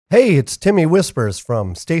Hey, it's Timmy Whispers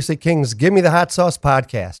from Stacey King's Gimme the Hot Sauce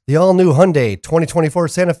podcast. The all-new Hyundai 2024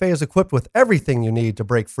 Santa Fe is equipped with everything you need to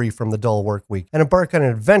break free from the dull work week and embark on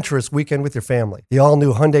an adventurous weekend with your family. The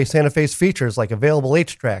all-new Hyundai Santa Fe's features like available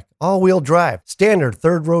H-Track, all-wheel drive, standard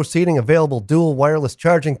third-row seating, available dual wireless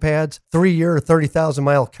charging pads, 3-year,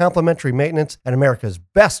 30,000-mile complimentary maintenance, and America's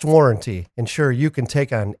best warranty ensure you can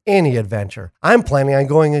take on any adventure. I'm planning on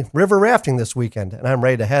going river rafting this weekend, and I'm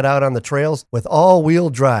ready to head out on the trails with all-wheel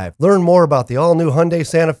drive. Learn more about the all-new Hyundai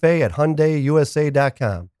Santa Fe at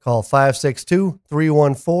HyundaiUSA.com. Call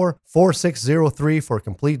 562-314-4603 for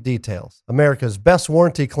complete details. America's best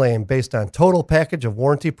warranty claim based on total package of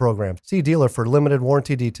warranty programs. See dealer for limited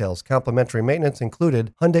warranty details. Complimentary maintenance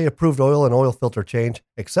included. Hyundai approved oil and oil filter change,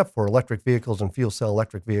 except for electric vehicles and fuel cell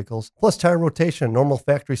electric vehicles. Plus tire rotation and normal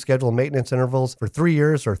factory scheduled maintenance intervals for 3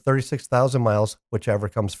 years or 36,000 miles, whichever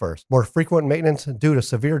comes first. More frequent maintenance due to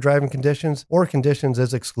severe driving conditions or conditions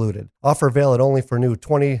is excluded. Offer valid only for new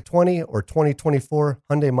 2020 or 2024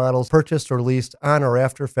 Hyundai models purchased or leased on or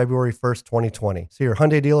after February 1st, 2020. See your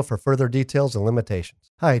Hyundai dealer for further details and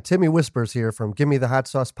limitations. Hi, Timmy Whispers here from Gimme the Hot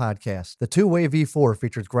Sauce podcast. The two-way V4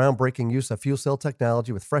 features groundbreaking use of fuel cell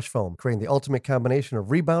technology with fresh foam, creating the ultimate combination of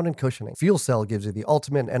rebound and cushioning. Fuel cell gives you the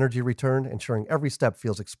ultimate energy return, ensuring every step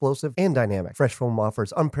feels explosive and dynamic. Fresh foam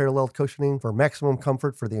offers unparalleled cushioning for maximum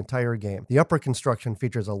comfort for the entire game. The upper construction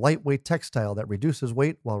features a lightweight textile that reduces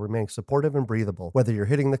weight while remaining supportive and breathable. Whether you're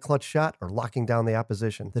hitting the clutch shot or locking down the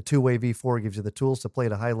opposition, the two-way V4 gives you the tools to play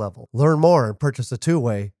at a high level. Learn more and purchase a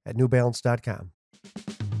two-way at newbalance.com. Oh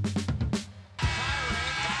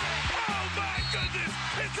my goodness!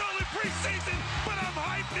 It's only preseason, but I'm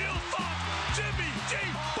hyped. Neil Funk, Jimmy G,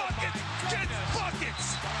 buckets, gets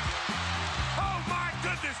buckets. Oh my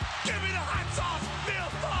goodness! Give me the hot sauce, Neil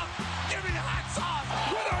Funk. Give me the hot sauce.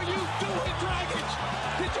 What are you doing, Dragic?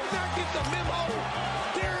 Did you not get the memo?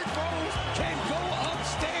 Derrick Rose can go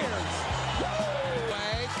upstairs.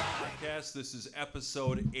 This is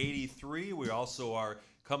episode 83. We also are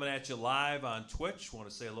coming at you live on Twitch. Want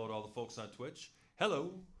to say hello to all the folks on Twitch.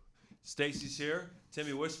 Hello. Stacy's here.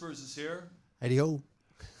 Timmy Whispers is here. Hey-ho.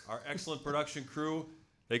 Our excellent production crew.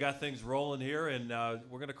 They got things rolling here, and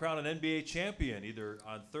we're going to crown an NBA champion either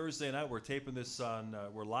on Thursday night. We're taping this on,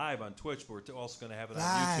 we're live on Twitch, but we're also going to have it on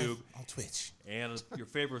YouTube. On Twitch. And your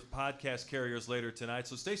favorite podcast carriers later tonight.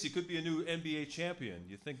 So, Stacy, could be a new NBA champion.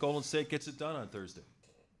 You think Golden State gets it done on Thursday?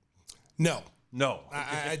 No.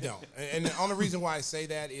 I don't. And the only reason why I say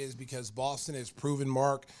that is because Boston has proven,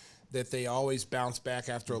 Mark, that they always bounce back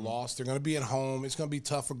after a loss. They're going to be at home. It's going to be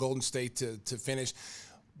tough for Golden State to finish.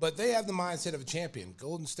 But they have the mindset of a champion.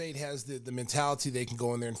 Golden State has the mentality they can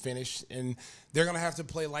go in there and finish. And they're going to have to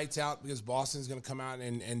play lights out because Boston's going to come out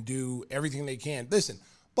and do everything they can. Listen,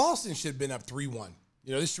 Boston should have been up 3-1.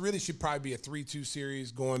 You know, this really should probably be a 3-2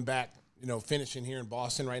 series going back, you know, finishing here in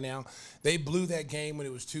Boston right now. They blew that game when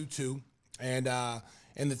it was 2-2. And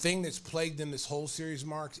the thing that's plagued them this whole series,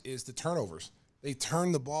 Mark, is the turnovers. They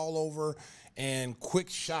turn the ball over, and quick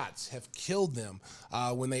shots have killed them.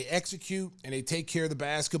 When they execute and they take care of the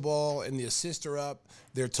basketball and the assists are up,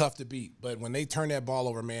 they're tough to beat. But when they turn that ball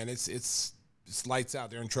over, man, it's lights out.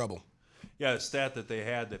 They're in trouble. Yeah, the stat that they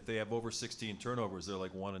had, if they have over 16 turnovers, they're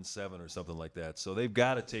like 1-7 or something like that. So they've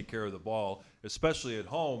got to take care of the ball, especially at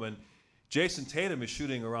home. And Jason Tatum is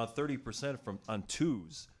shooting around 30% on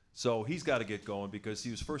twos. So he's got to get going because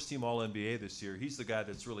he was first-team All-NBA this year. He's the guy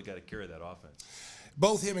that's really got to carry that offense.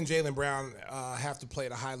 Both him and Jaylen Brown have to play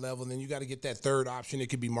at a high level. And then you got to get that third option. It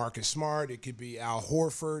could be Marcus Smart. It could be Al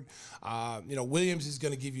Horford. Williams is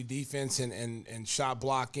going to give you defense and shot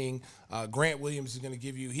blocking. Grant Williams is going to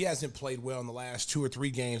give you – he hasn't played well in the last 2 or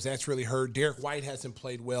 3 games. That's really hurt. Derek White hasn't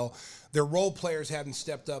played well. Their role players haven't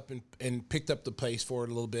stepped up and picked up the pace for it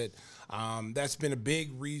a little bit. That's been a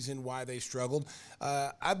big reason why they struggled.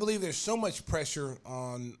 I believe there's so much pressure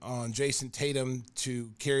on Jason Tatum to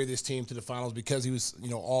carry this team to the finals because he was,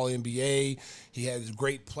 all NBA. He had his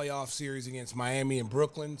great playoff series against Miami and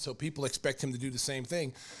Brooklyn, so people expect him to do the same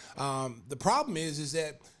thing. The problem is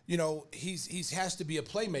that, he has to be a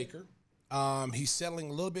playmaker. He's settling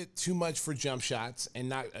a little bit too much for jump shots and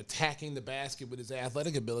not attacking the basket with his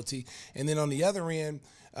athletic ability. And then on the other end,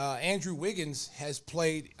 Andrew Wiggins has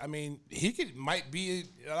played. I mean, might be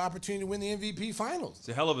an opportunity to win the MVP Finals. He's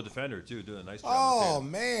a hell of a defender, too, doing a nice job. Oh,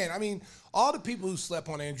 man. I mean, all the people who slept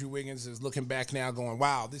on Andrew Wiggins is looking back now going,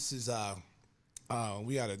 wow, this is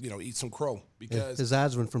we got to, eat some crow. Because his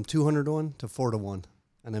odds went from 200-1 to 4-1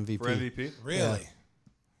 on MVP. For MVP? Really? Yeah.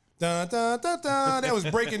 Dun, dun, dun, dun. That was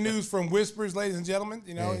breaking news from Whispers, ladies and gentlemen.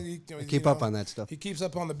 I keep up on that stuff. He keeps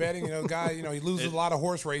up on the betting. Guy, he loses a lot of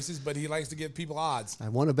horse races, but he likes to give people odds. I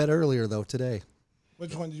won a bet earlier, though, today.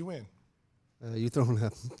 Which one did you win? You throwing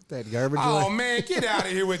that garbage Oh, away? man, get out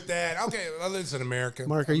of here with that. Okay, well, listen, America.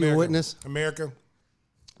 Mark, are you a witness? America.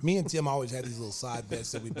 Me and Tim always had these little side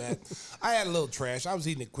bets that we bet. I had a little trash. I was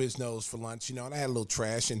eating at Quiznos for lunch, and I had a little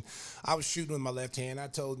trash, and I was shooting with my left hand. I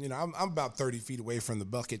told, I'm about 30 feet away from the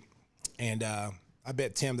bucket, and I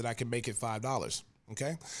bet Tim that I could make it $5.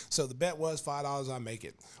 Okay? So the bet was $5, I make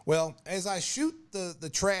it. Well, as I shoot the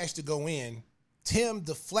trash to go in, Tim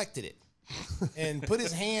deflected it and put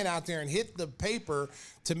his hand out there and hit the paper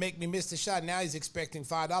to make me miss the shot. Now he's expecting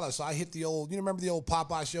 $5. So I hit the old, remember the old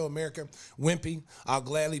Popeye show, America? Wimpy, I'll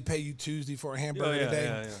gladly pay you Tuesday for a hamburger today.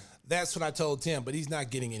 Yeah. That's what I told Tim, but he's not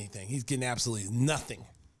getting anything. He's getting absolutely nothing.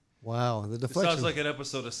 Wow, the It deflection. sounds like an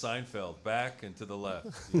episode of Seinfeld, back and to the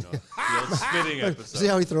left. The old spinning episode. See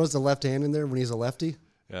how he throws the left hand in there when he's a lefty?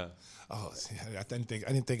 Yeah. Oh, I didn't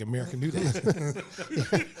think America knew that.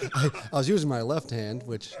 I was using my left hand,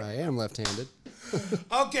 which I am left-handed.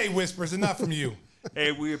 Okay, Whispers, enough from you.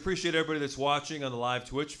 Hey, we appreciate everybody that's watching on the live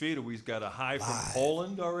Twitch feed. We've got a hi from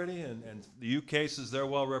Poland already, and the UK says they're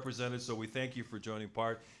well represented, so we thank you for joining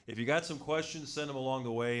part. If you got some questions, send them along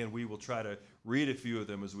the way, and we will try to read a few of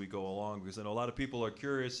them as we go along, because I know a lot of people are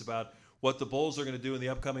curious about what the Bulls are going to do in the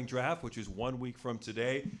upcoming draft, which is 1 week from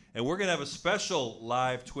today. And we're going to have a special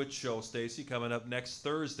live Twitch show, Stacy, coming up next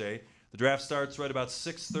Thursday. The draft starts right about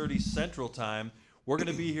 6:30 Central Time. We're going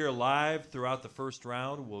to be here live throughout the first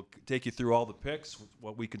round. We'll take you through all the picks,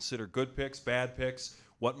 what we consider good picks, bad picks,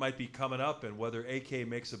 what might be coming up, and whether AK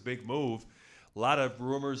makes a big move. A lot of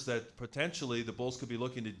rumors that potentially the Bulls could be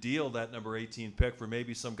looking to deal that number 18 pick for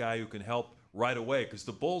maybe some guy who can help right away, because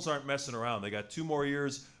the Bulls aren't messing around. They got 2 more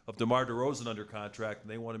years of DeMar DeRozan under contract,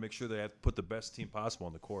 and they want to make sure they have put the best team possible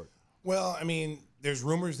on the court. Well, there's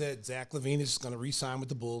rumors that Zach LaVine is going to re-sign with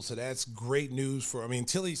the Bulls, so that's great news for.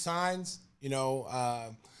 Until he signs, we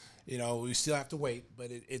still have to wait.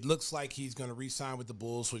 But it looks like he's going to re-sign with the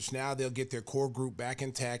Bulls, which now they'll get their core group back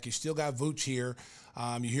intact. You still got Vooch here.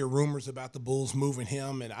 You hear rumors about the Bulls moving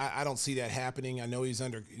him, and I don't see that happening. I know he's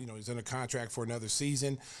under contract for another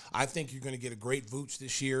season. I think you're going to get a great Vooch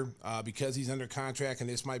this year because he's under contract, and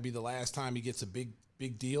this might be the last time he gets a big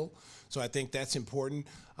deal. So I think that's important.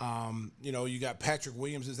 You got Patrick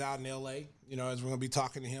Williams is out in L.A., as we're going to be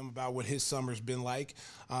talking to him about what his summer's been like.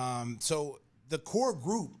 So the core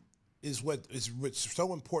group is what's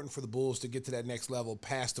so important for the Bulls to get to that next level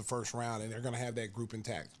past the first round, and they're going to have that group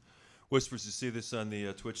intact. Whispers, you see this on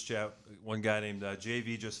the Twitch chat. One guy named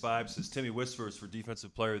JV Just 5 says Timmy Whispers for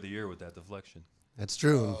Defensive Player of the Year with that deflection. That's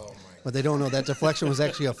true. But they don't know that deflection was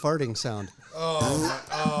actually a farting sound.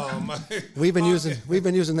 Oh my! We've been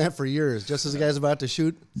using that for years. Just as the guy's about to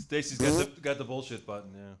shoot. Stacy's got the bullshit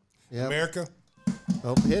button. Yeah. Yep. America.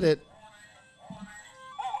 Oh, hit it.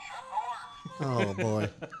 Oh boy.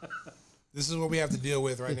 This is what we have to deal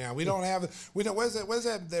with right now. We don't. What's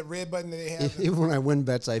that red button that they have? Even when I win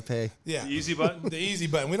bets, I pay. Yeah. The easy button? The easy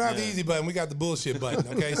button. We don't have the easy button. We got the bullshit button.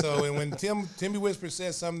 Okay. So when Timmy Whisper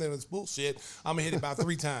says something that's bullshit, I'm gonna hit it about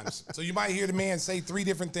 3 times. So you might hear the man say 3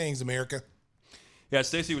 different things, America. Yeah,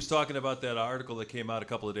 Stacey was talking about that article that came out a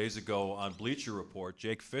couple of days ago on Bleacher Report.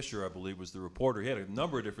 Jake Fisher, I believe, was the reporter. He had a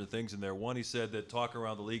number of different things in there. One, he said that talk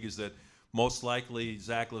around the league is that most likely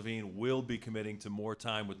Zach LaVine will be committing to more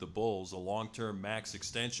time with the Bulls, a long-term max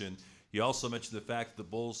extension. He also mentioned the fact that the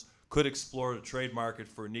Bulls could explore the trade market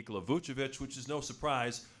for Nikola Vucevic, which is no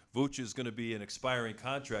surprise. Vuce is going to be an expiring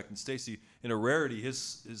contract. And Stacey, in a rarity,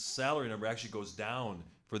 his salary number actually goes down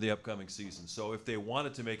for the upcoming season. So if they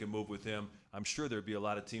wanted to make a move with him, I'm sure there'd be a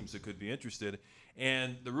lot of teams that could be interested.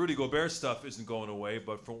 And the Rudy Gobert stuff isn't going away,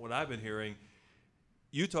 but from what I've been hearing,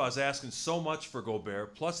 Utah is asking so much for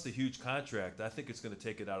Gobert, plus the huge contract. I think it's going to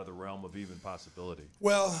take it out of the realm of even possibility.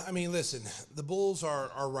 Well, listen, the Bulls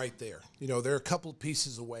are right there. They're a couple of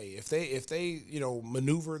pieces away. If they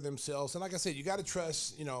maneuver themselves, and like I said, you got to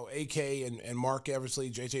trust, AK and Mark Eversley,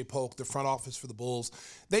 JJ Polk, the front office for the Bulls.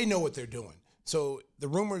 They know what they're doing. So the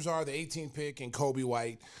rumors are the 18 pick and Kobe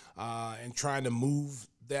White and trying to move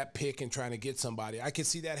that pick and trying to get somebody. I could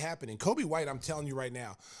see that happening. Kobe White, I'm telling you right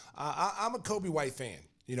now, I'm a Kobe White fan,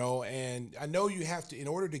 and I know you have to, in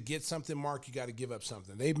order to get something, Mark, you got to give up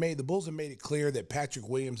something. The Bulls have made it clear that Patrick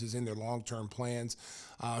Williams is in their long-term plans.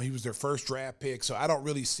 He was their first draft pick, so I don't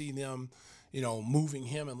really see them, moving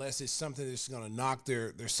him unless it's something that's going to knock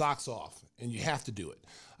their socks off, and you have to do it.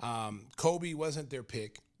 Kobe wasn't their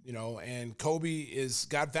pick. And Kobe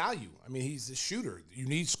got value. He's a shooter. You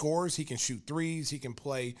need scores. He can shoot threes. He can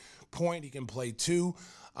play point. He can play 2.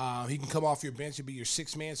 He can come off your bench and be your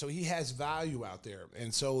 6th man. So he has value out there.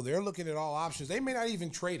 And so they're looking at all options. They may not even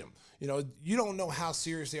trade him. You know, you don't know how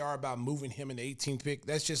serious they are about moving him in the 18th pick.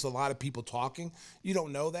 That's just a lot of people talking. You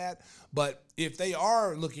don't know that. But if they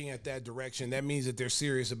are looking at that direction, that means that they're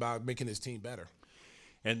serious about making his team better.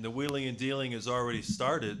 And the wheeling and dealing has already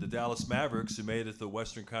started. The Dallas Mavericks, who made it to the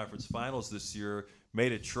Western Conference Finals this year,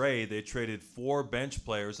 made a trade. They traded 4 bench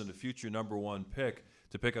players and a future #1 pick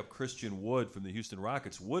to pick up Christian Wood from the Houston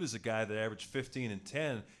Rockets. Wood is a guy that averaged 15 and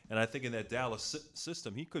 10, and I think in that Dallas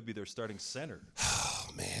system, he could be their starting center. Oh,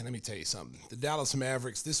 man, let me tell you something. The Dallas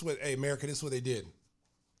Mavericks, America, this is what they did.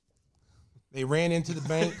 They ran into the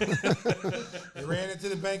bank. They ran into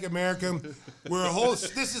the Bank of America.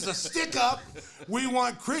 This is a stick-up. We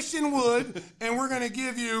want Christian Wood, and we're going to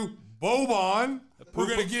give you Boban. We're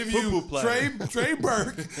going to give you Trey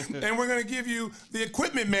Burke, and we're going to give you the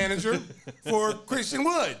equipment manager for Christian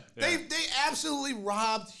Wood. Yeah. They absolutely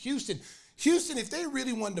robbed Houston. Houston, if they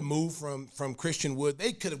really wanted to move from Christian Wood,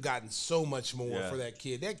 they could have gotten so much more for that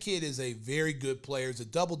kid. That kid is a very good player. He's a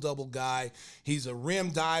double-double guy. He's a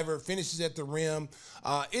rim diver, finishes at the rim.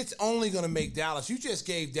 It's only going to make Dallas. You just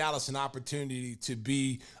gave Dallas an opportunity to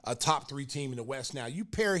be a top 3 team in the West now. You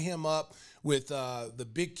pair him up with the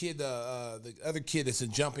big kid, the other kid that's a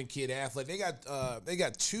jumping kid athlete. They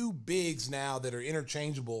got 2 bigs now that are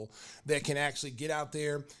interchangeable that can actually get out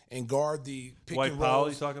there and guard the pick Dwight and Powell,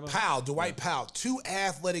 rolls. you talking about? Dwight Powell. 2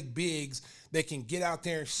 athletic bigs that can get out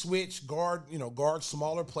there and switch, guard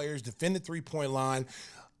smaller players, defend the 3-point line.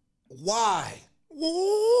 Why?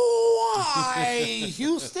 Why,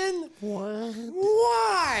 Houston?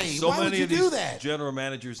 Why? So Why many would you of do these that? general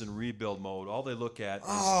managers in rebuild mode, all they look at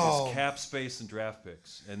is cap space and draft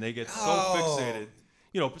picks, and they get so fixated.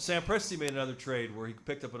 You know, Sam Presti made another trade where he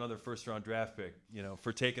picked up another first-round draft pick, you know,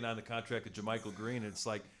 for taking on the contract of JaMychal Green. And it's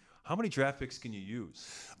like, how many draft picks can you use?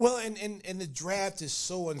 Well, and the draft is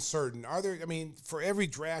so uncertain. For every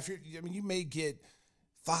draft, you may get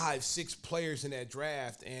 5, 6 players in that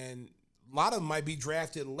draft, and a lot of them might be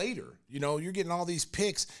drafted later. You know, you're getting all these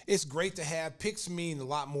picks. It's great to have picks. Mean a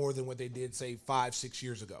lot more than what they did, say, 5, 6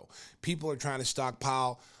 years ago. People are trying to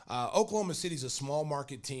stockpile. Oklahoma City's a small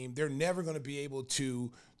market team. They're never going to be able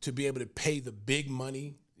to pay the big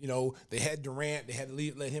money. You know, they had Durant. They had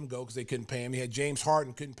to let him go because they couldn't pay him. He had James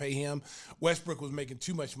Harden, couldn't pay him. Westbrook was making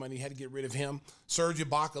too much money. He had to get rid of him. Serge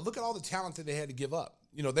Ibaka. Look at all the talent that they had to give up.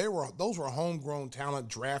 You know, those were homegrown talent,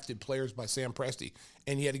 drafted players by Sam Presti,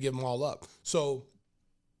 and he had to give them all up. So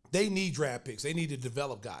they need draft picks. They need to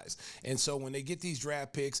develop guys. And so when they get these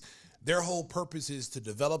draft picks, their whole purpose is to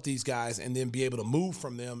develop these guys and then be able to move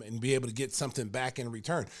from them and be able to get something back in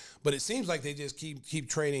return. But it seems like they just keep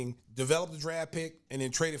trading, develop the draft pick, and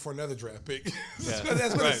then trade it for another draft pick. Yeah.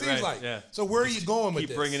 That's what it seems like. Yeah. So where are you going with this?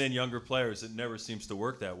 Keep bringing in younger players. It never seems to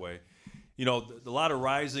work that way. You know, a lot of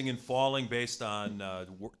rising and falling based on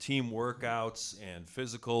team workouts and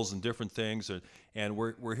physicals and different things. And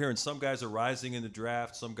we're hearing some guys are rising in the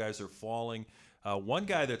draft, some guys are falling. One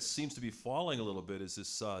guy that seems to be falling a little bit is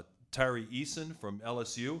this Tyree Eason from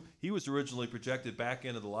LSU. He was originally projected back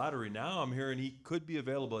into the lottery. Now I'm hearing he could be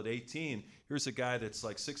available at 18. Here's a guy that's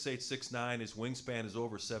like 6'8", 6'9". His wingspan is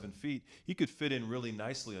over 7 feet. He could fit in really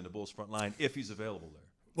nicely on the Bulls' front line if he's available there.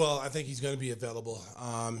 Well, I think he's going to be available.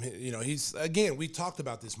 You know, we talked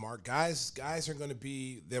about this, Mark. Guys are going to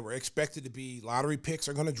be, that were expected to be lottery picks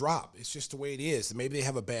are going to drop. It's just the way it is. Maybe they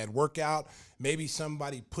have a bad workout. Maybe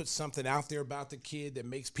somebody puts something out there about the kid that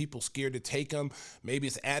makes people scared to take him. Maybe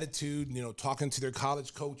it's attitude, you know, talking to their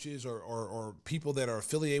college coaches or people that are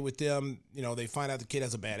affiliated with them. You know, they find out the kid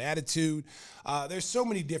has a bad attitude. There's so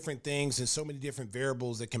many different things and so many different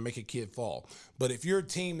variables that can make a kid fall. But if you're a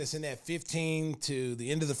team that's in that 15 to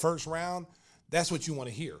the end of the first round, that's what you want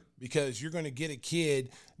to hear, because you're going to get a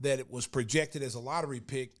kid that was projected as a lottery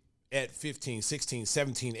pick at 15, 16,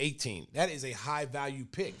 17, 18. That is a high value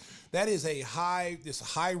pick. That is a high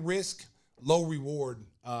risk, low reward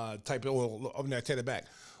type of, I'm going to take it back.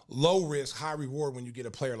 Low risk, high reward when you get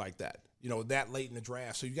a player like that, you know, that late in the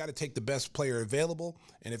draft. So you got to take the best player available.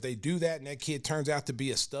 And if they do that and that kid turns out to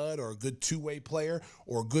be a stud or a good two-way player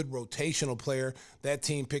or a good rotational player, that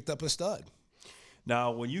team picked up a stud.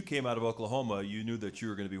 Now, when you came out of Oklahoma, you knew that you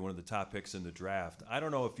were going to be one of the top picks in the draft. I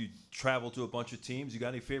don't know if you traveled to a bunch of teams. You got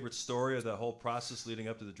any favorite story of the whole process leading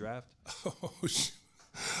up to the draft?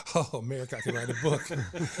 Oh, America, I can write a book.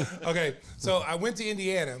 Okay, so I went to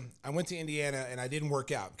Indiana. And I didn't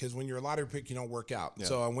work out, because when you're a lottery pick, you don't work out. Yeah.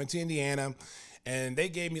 So I went to Indiana, and they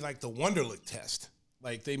gave me like the Wonderlic test.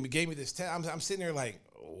 Like, they gave me this test. I'm sitting there like,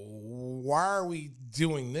 why are we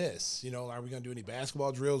doing this? You know, are we going to do any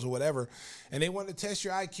basketball drills or whatever? And they wanted to test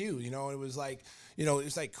your IQ, you know, and it was like, you know,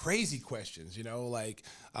 it's like crazy questions, you know, like,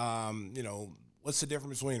 you know, what's the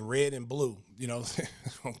difference between red and blue? You know,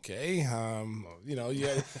 okay, you know,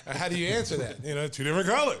 yeah, how do you answer that? You know, two different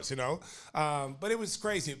colors, you know. But it was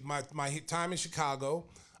crazy. My time in Chicago,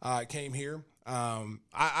 I came here.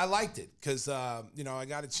 I liked it because, you know, I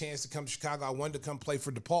got a chance to come to Chicago. I wanted to come play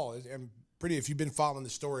for DePaul. And if you've been following the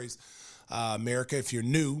stories, America, if you're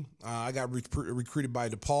new, I got recruited by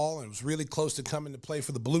DePaul and was really close to coming to play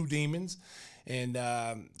for the Blue Demons. And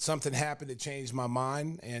something happened that changed my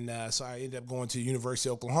mind, and so I ended up going to University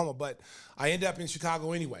of Oklahoma. But I ended up in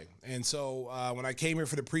Chicago anyway. And so when I came here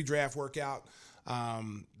for the pre-draft workout,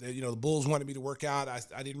 you know, the Bulls wanted me to work out.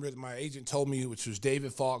 I didn't really. My agent told me, which was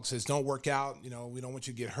David Falk, says, "Don't work out. You know, we don't want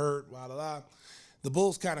you to get hurt." Blah blah blah. The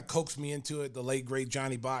Bulls kind of coaxed me into it. The late great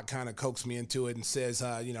Johnny Bach kind of coaxed me into it and says,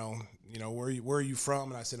 you know, where are you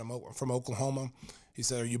from? And I said, I'm from Oklahoma. He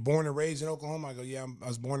said, are you born and raised in Oklahoma? I go, yeah, I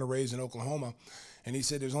was born and raised in Oklahoma. And he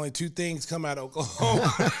said, there's only two things come out of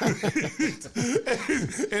Oklahoma. and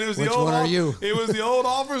it was Which one are you? It was the old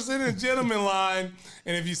officer and gentleman line.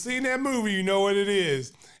 And if you've seen that movie, you know what it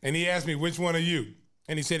is. And he asked me, which one are you?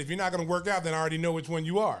 And he said, if you're not going to work out, then I already know which one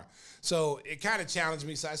you are. So it kind of challenged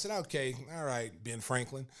me. So I said, okay, all right, Ben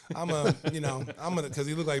Franklin. Because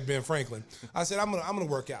he looked like Ben Franklin. I said, I'm gonna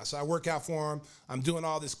work out. So I work out for him. I'm doing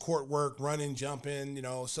all this court work, running, jumping, you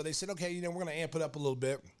know. So they said, okay, you know, we're gonna amp it up a little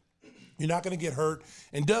bit. You're not gonna get hurt.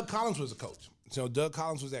 And Doug Collins was a coach. So Doug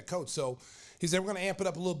Collins was that coach. So he said, we're gonna amp it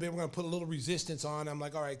up a little bit. We're gonna put a little resistance on. I'm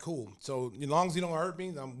like, all right, cool. So as long as you don't hurt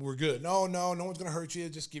me, we're good. No one's gonna hurt you.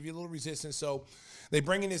 Just give you a little resistance. So they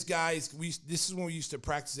bring in this guy. This is when we used to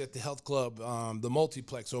practice at the health club, the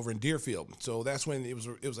multiplex over in Deerfield. So that's when it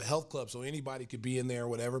was a health club, so anybody could be in there or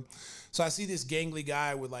whatever. So I see this gangly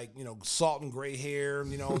guy with, like, you know, salt and gray hair,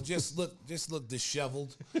 you know, just look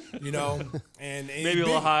disheveled, you know, and maybe a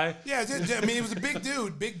little high. Yeah, I mean, he was a big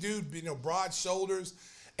dude, you know, broad shoulders.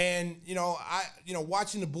 And, you know,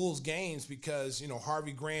 watching the Bulls games because, you know,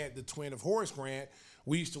 Harvey Grant, the twin of Horace Grant,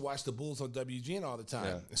 we used to watch the Bulls on WGN all the time.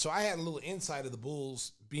 Yeah. So I had a little insight of the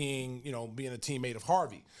Bulls being a teammate of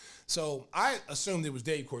Harvey. So I assumed it was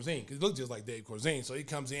Dave Corzine because he looked just like Dave Corzine. So he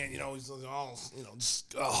comes in, you know, he's all,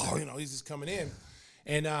 you know, he's just coming in.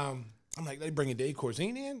 And I'm like, they bringing Dave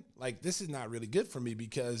Corzine in? Like, this is not really good for me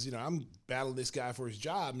because, you know, I'm battling this guy for his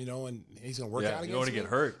job, you know, and he's going to work out against me. You don't want to get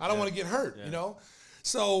hurt. I don't want to get hurt, you know.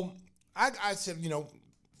 So I said, you know,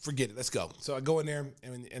 forget it. Let's go. So I go in there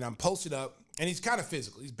and I'm posted up. And he's kind of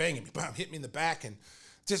physical. He's banging me, hit me in the back, and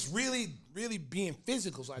just really, really being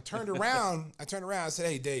physical. So I turned around. I said,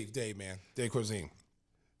 hey, Dave, man, Dave Corzine,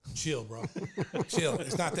 chill, bro. Chill.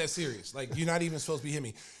 It's not that serious. Like, you're not even supposed to be hitting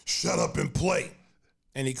me. Shut up and play.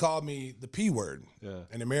 And he called me the P word. Yeah.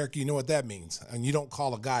 In America, you know what that means. And you don't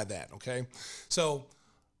call a guy that, okay? So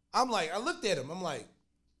I'm like, I looked at him. I'm like,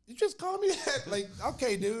 you just call me that? Like,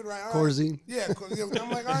 okay, dude, right? Corzine. Yeah, I'm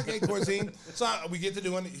like, okay, Corzine. So we get to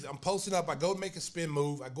doing it. I'm posting up. I go make a spin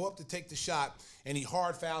move. I go up to take the shot, and he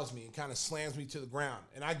hard fouls me and kind of slams me to the ground.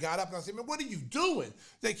 And I got up, and I said, man, what are you doing?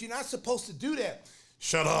 Like, you're not supposed to do that.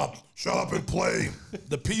 Shut up and play.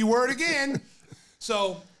 The P word again.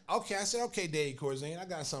 So, okay, I said, okay, Dave Corzine, I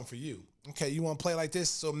got something for you. Okay, you want to play like this?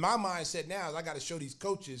 So my mindset now is I got to show these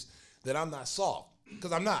coaches that I'm not soft,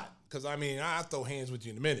 because I'm not. Because, I mean, I'll throw hands with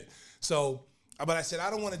you in a minute. So, but I said, I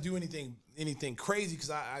don't want to do anything crazy because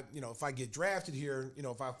I, you know, if I get drafted here, you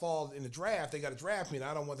know, if I fall in the draft, they got to draft me, and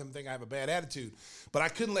I don't want them to think I have a bad attitude. But I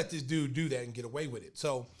couldn't let this dude do that and get away with it.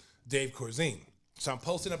 So, Dave Corzine. So I'm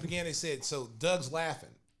posting up again. They said, so Doug's laughing.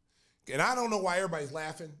 And I don't know why everybody's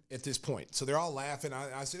laughing at this point. So they're all laughing.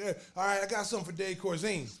 I said, hey, all right, I got something for Dave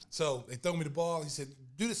Corzine. So they throw me the ball. He said,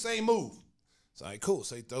 do the same move. So, all right, cool.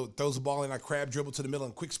 So he throws the ball in. I crab dribble to the middle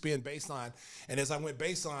and quick spin baseline. And as I went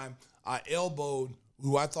baseline, I elbowed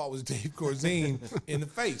who I thought was Dave Corzine in the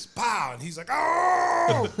face. Pow! And he's like,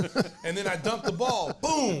 oh! And then I dunked the ball.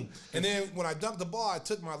 Boom! And then when I dunked the ball, I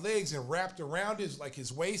took my legs and wrapped around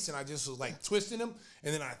his waist, and I just was like twisting him.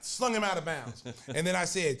 And then I slung him out of bounds. And then I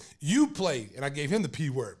said, you play. And I gave him the P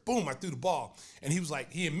word. Boom! I threw the ball. And he was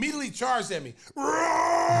like, he immediately charged at me.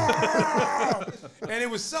 And it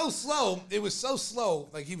was so slow. It was so slow.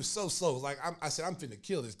 Like, he was so slow. Like, I said, I'm finna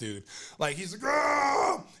kill this dude. Like, he's like,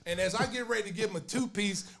 oh! And as I get ready to give him a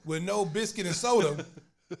two-piece with no biscuit and soda,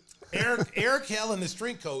 Eric Helen, the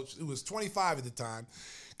strength coach, who was 25 at the time,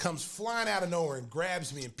 comes flying out of nowhere and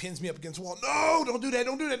grabs me and pins me up against the wall. No, don't do that,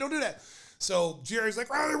 don't do that, don't do that. So Jerry's like,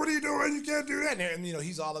 Riley, what are you doing? You can't do that. And, you know,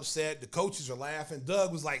 he's all upset. The coaches are laughing.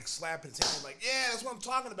 Doug was like slapping his hand like, yeah, that's what I'm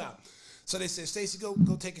talking about. So they said, Stacey, go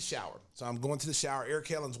take a shower. So I'm going to the shower. Eric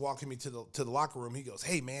Hellen's walking me to the locker room. He goes,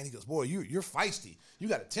 hey, man. He goes, boy, you're feisty. You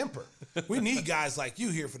got a temper. We need guys like you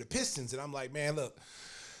here for the Pistons. And I'm like, man, look,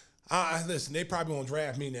 listen, they probably won't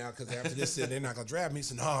draft me now because after this, they're not going to draft me. He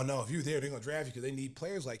said, no, if you're there, they're going to draft you because they need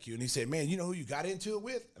players like you. And he said, man, you know who you got into it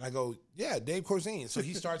with? And I go, yeah, Dave Corzine. So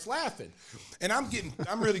he starts laughing. And I'm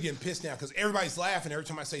really getting pissed now because everybody's laughing every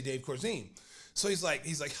time I say Dave Corzine. So he's like,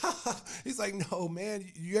 he's like, no, man,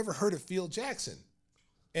 you ever heard of Phil Jackson?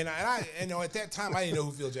 And I at that time, I didn't know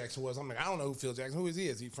who Phil Jackson was. I'm like, I don't know who Phil Jackson, who is he?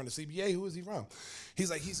 Is he from the CBA? Who is he from? He's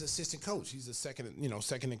like, he's an assistant coach. He's a second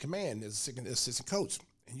in command as assistant coach.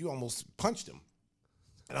 And you almost punched him.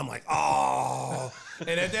 And I'm like, oh.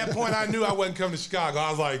 And at that point, I knew I wasn't coming to Chicago.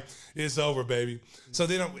 I was like, it's over, baby. So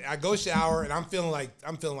then I go shower, and I'm feeling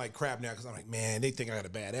like crap now because I'm like, man, they think I got a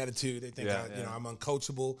bad attitude. They think I'm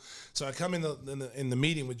uncoachable. So I come in the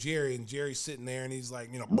meeting with Jerry, and Jerry's sitting there, and he's like,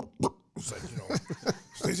 he's like,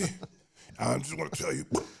 Stacey, I just want to tell you,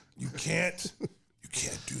 you can't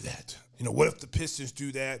do that. What if the Pistons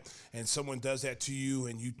do that and someone does that to you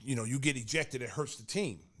and you get ejected? It hurts the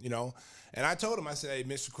team, And I told him, I said, hey,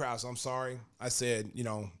 Mr. Krause, I'm sorry. I said,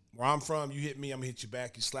 where I'm from, you hit me, I'm going to hit you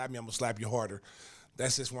back. You slap me, I'm going to slap you harder.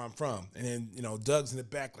 That's just where I'm from. And then, Doug's in the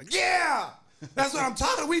back like, yeah, that's what I'm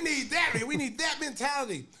talking. We need that. We need that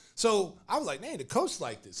mentality. So I was like, man, the coach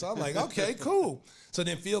like this. So I'm like, okay, cool. So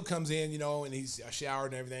then Phil comes in, and he's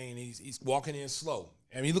showered and everything, and he's walking in slow.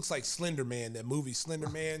 I mean, he looks like Slender Man, that movie Slender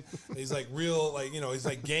Man. He's like real, he's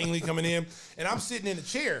like gangly coming in. And I'm sitting in a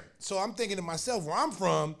chair. So I'm thinking to myself, where I'm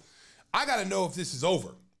from, I got to know if this is over.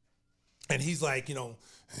 And he's like,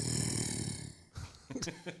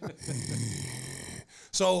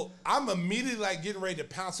 So I'm immediately like getting ready to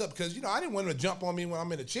pounce up because, I didn't want him to jump on me when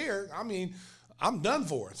I'm in a chair. I mean, I'm done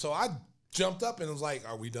for. So I jumped up and was like,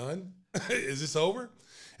 are we done? Is this over?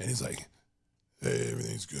 And he's like, hey,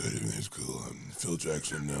 everything's good. Everything's cool. I'm Phil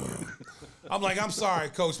Jackson. I'm like, I'm sorry,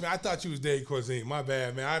 Coach, man. I thought you was Dave Corzine. My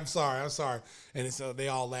bad, man. I'm sorry. And so they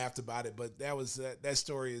all laughed about it. But that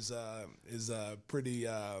story is a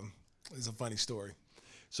funny story.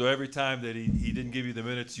 So every time that he didn't give you the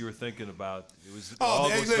minutes you were thinking about, it was all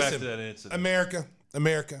goes back to that incident.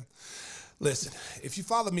 America. Listen, if you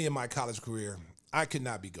follow me in my college career, I could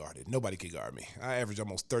not be guarded. Nobody could guard me. I averaged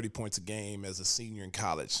almost 30 points a game as a senior in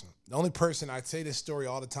college. The only person, I say this story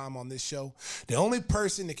all the time on this show, the only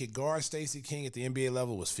person that could guard Stacey King at the NBA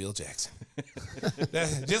level was Phil Jackson.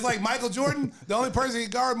 Just like Michael Jordan, the only person that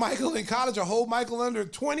could guard Michael in college or hold Michael under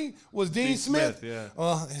 20 was Dean Smith. Yeah.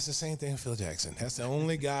 Well, it's the same thing with Phil Jackson. That's the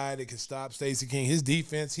only guy that could stop Stacey King. His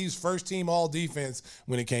defense, he was first team all defense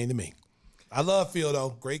when it came to me. I love Phil,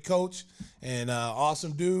 though. Great coach and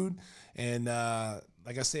awesome dude. And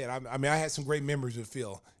like I said, I had some great memories with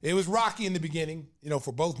Phil. It was rocky in the beginning,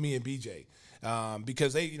 for both me and BJ,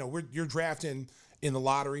 because you're drafting in the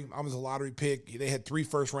lottery. I was a lottery pick. They had 3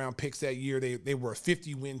 first-round picks that year. They were a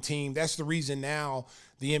 50-win team. That's the reason now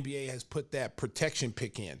the NBA has put that protection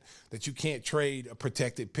pick in, that you can't trade a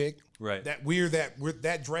protected pick. Right.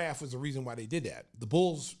 That draft was the reason why they did that. The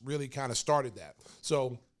Bulls really kind of started that.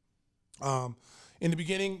 So. In the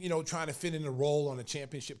beginning, trying to fit in a role on a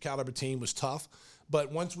championship caliber team was tough.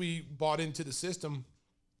 But once we bought into the system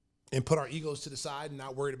and put our egos to the side and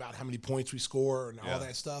not worried about how many points we score and all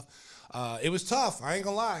that stuff, it was tough. I ain't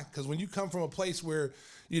gonna lie. Because when you come from a place where,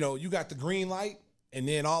 you got the green light and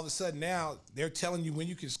then all of a sudden now they're telling you when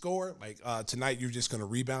you can score, like tonight you're just going to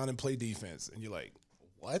rebound and play defense. And you're like,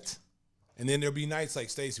 what? And then there'll be nights like,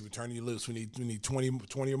 Stacey, we're turning you loose. We need 20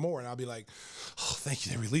 or more. And I'll be like, oh, thank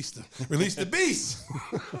you. They released the beast.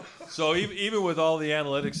 So even with all the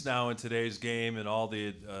analytics now in today's game and all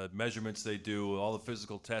the measurements they do, all the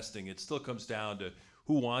physical testing, it still comes down to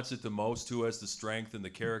who wants it the most, who has the strength and the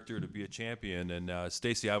character to be a champion. And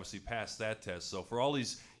Stacey obviously passed that test. So for all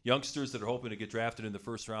these youngsters that are hoping to get drafted in the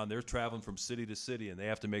first round, they're traveling from city to city, and they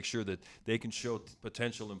have to make sure that they can show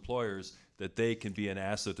potential employers that they can be an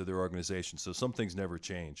asset to their organization. So some things never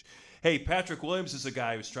change. Hey, Patrick Williams is a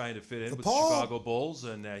guy who's trying to fit in with the Chicago Bulls,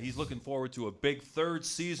 and he's looking forward to a big third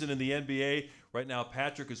season in the NBA. Right now,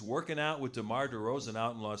 Patrick is working out with DeMar DeRozan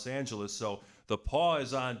out in Los Angeles, so the paw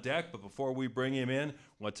is on deck. But before we bring him in, I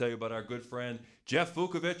want to tell you about our good friend Jeff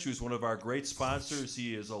Vukovic, who's one of our great sponsors.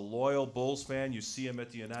 He is a loyal Bulls fan. You see him at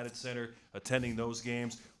the United Center attending those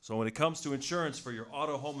games. So when it comes to insurance for your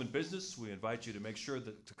auto, home, and business, we invite you to make sure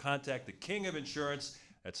to contact the king of insurance.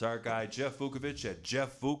 That's our guy, Jeff Vukovic, at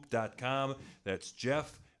jeffvuk.com. That's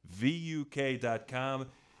jeffvuk.com.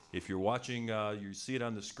 If you're watching, you see it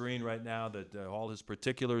on the screen right now, that all his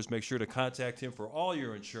particulars. Make sure to contact him for all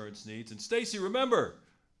your insurance needs. And Stacey, remember,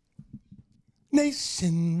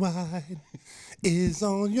 nationwide is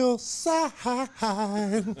on your side.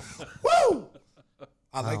 Woo!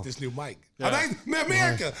 I like this new mic. Yeah. I like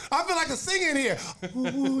America. I feel like a singer in here.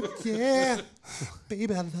 Ooh, yeah.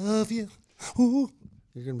 Baby, I love you. Ooh.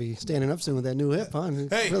 You're going to be standing up soon with that new hip, huh?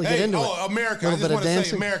 Hey, really get into it. America. A I little just bit want of to say,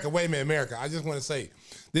 dancing. America. Wait a minute, America. I just want to say,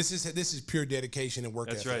 this is pure dedication and work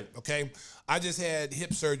That's ethic. right. Okay? I just had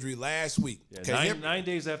hip surgery last week. Yeah, Okay, 9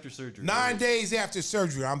 days after surgery. 9 days after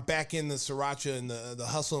surgery, I'm back in the Sriracha and the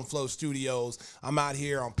Hustle and Flow studios. I'm out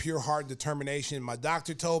here on pure heart and determination. My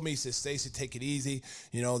doctor told me, he said, Stacey, take it easy.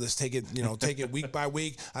 Let's take it, take it week by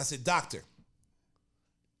week. I said, doctor,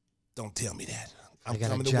 don't tell me that. I'm I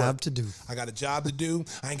got coming a to job work. to do. I got a job to do.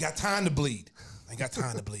 I ain't got time to bleed.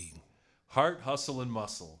 Heart, hustle, and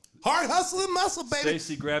muscle. Heart, hustle, and muscle, baby.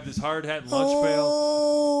 Stacy grabbed his hard hat and lunch pail.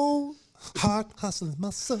 Oh, heart, hustle, and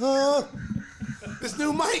muscle. This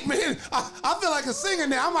new mic, man. I feel like a singer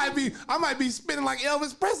now. I might be spinning like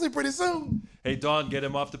Elvis Presley pretty soon. Hey, Dawn, get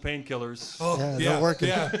him off the painkillers. Oh, Yeah, they're working.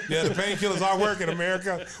 Yeah, the painkillers are working,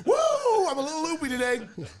 America. Woo! I'm a little loopy today.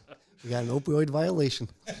 We got an opioid violation.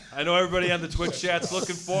 I know everybody on the Twitch chat's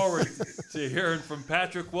looking forward to hearing from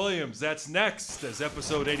Patrick Williams. That's next as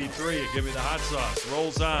episode 83 of Give Me the Hot Sauce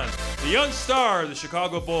rolls on. The young star of the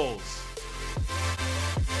Chicago Bulls.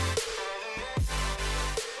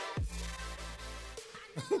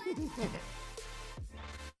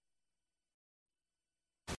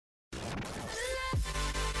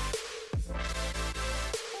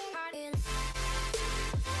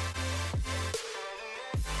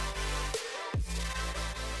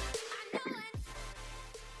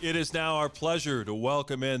 It is now our pleasure to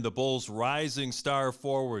welcome in the Bulls' rising star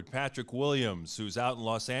forward, Patrick Williams, who's out in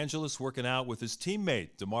Los Angeles working out with his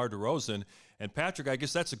teammate, DeMar DeRozan. And Patrick, I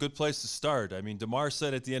guess that's a good place to start. I mean, DeMar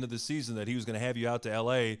said at the end of the season that he was going to have you out to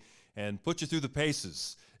L.A. and put you through the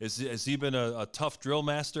paces. Has he been a tough drill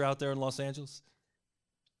master out there in Los Angeles?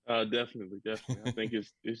 Definitely. I think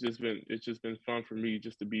it's just been fun for me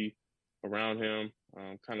just to be around him,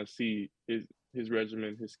 kind of see his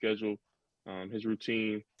regimen, his schedule, his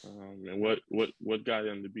routine, and what got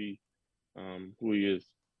him to be who he is.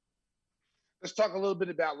 Let's talk a little bit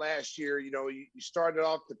about last year. You started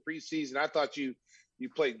off the preseason. I thought you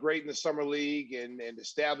played great in the summer league and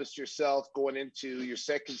established yourself going into your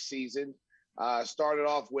second season. Started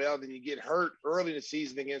off well, then you get hurt early in the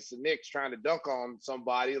season against the Knicks trying to dunk on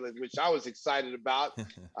somebody, which I was excited about.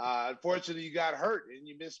 Unfortunately, you got hurt and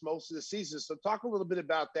you missed most of the season. So talk a little bit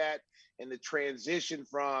about that and the transition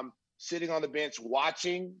from sitting on the bench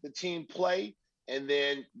watching the team play, and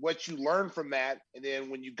then what you learned from that, and then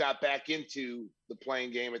when you got back into the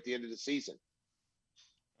playing game at the end of the season.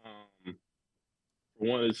 For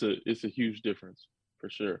one, it's a huge difference for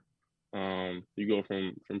sure. You go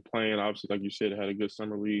from playing, obviously, like you said, I had a good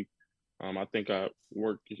summer league. I think I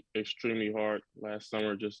worked extremely hard last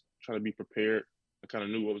summer, just trying to be prepared. I kind of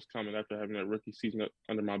knew what was coming after having that rookie season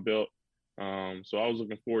under my belt. So I was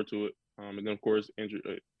looking forward to it. And then, of course,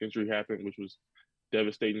 injury happened, which was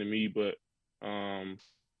devastating to me. But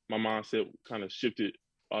my mindset kind of shifted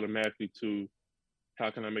automatically to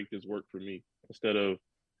how can I make this work for me, instead of,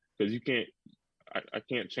 because I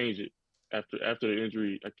can't change it after the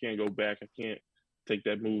injury. I can't go back. I can't take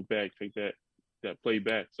that move back, take that play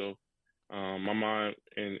back. So my mind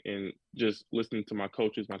and just listening to my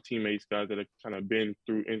coaches, my teammates, guys that have kind of been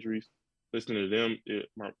through injuries, listening to them,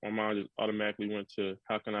 my mind just automatically went to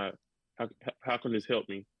how can this help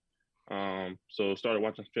me? So started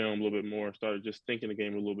watching film a little bit more, started just thinking the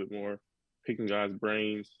game a little bit more, picking guys'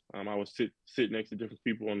 brains. I would sit next to different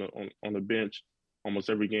people on the bench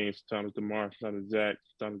almost every game. Sometimes it's DeMar, sometimes it's Zach,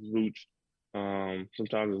 sometimes it's Vooch,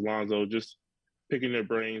 sometimes it's Lonzo, just picking their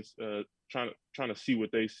brains, trying to see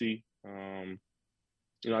what they see. I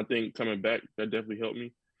think coming back, that definitely helped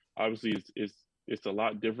me. Obviously, it's a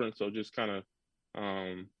lot different. So just kind of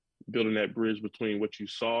building that bridge between what you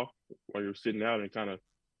saw while you're sitting out and kind of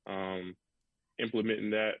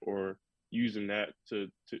implementing that or using that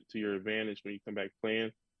to your advantage when you come back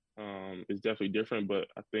playing is definitely different. But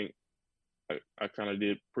I think I kind of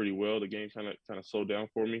did pretty well. The game kind of slowed down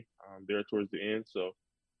for me there towards the end. So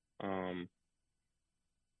part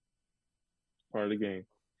of the game.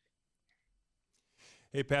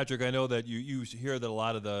 Hey, Patrick, I know that you hear that a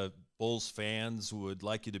lot of the Bulls fans would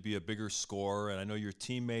like you to be a bigger scorer, and I know your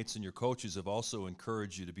teammates and your coaches have also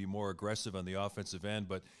encouraged you to be more aggressive on the offensive end,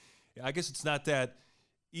 but I guess it's not that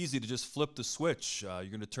easy to just flip the switch. You're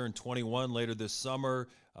going to turn 21 later this summer.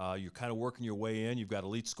 You're kind of working your way in. You've got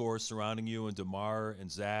elite scorers surrounding you, and DeMar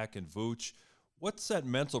and Zach and Vooch. What's that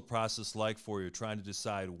mental process like for you, trying to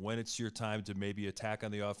decide when it's your time to maybe attack on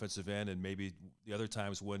the offensive end and maybe the other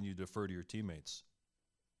times when you defer to your teammates?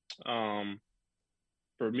 Um,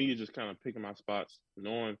 for me, it's just kind of picking my spots,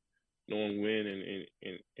 knowing when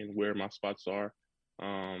and where my spots are.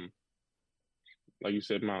 Um, like you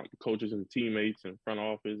said, my coaches and teammates and front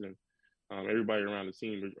office and everybody around the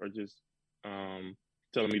team are just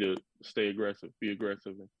telling me to stay aggressive, be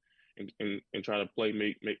aggressive, and try to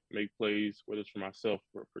make plays, whether it's for myself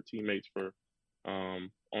or for teammates, for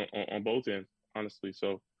on both ends, honestly.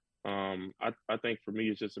 So I think for me,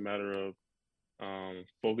 it's just a matter of um,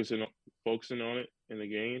 focusing focusing on it in the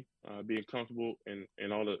game, being comfortable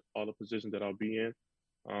in all the positions that I'll be in.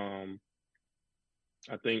 Um,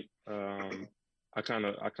 I think I kind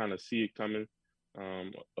of see it coming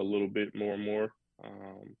a little bit more and more.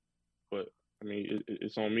 But I mean,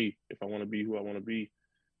 it's on me if I want to be who I want to be.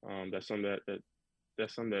 That's something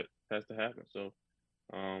that's something that has to happen. So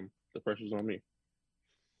the pressure's on me.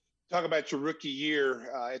 Talk about your rookie year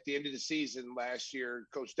at the end of the season last year.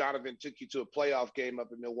 Coach Donovan took you to a playoff game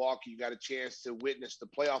up in Milwaukee. You got a chance to witness the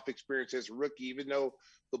playoff experience as a rookie, even though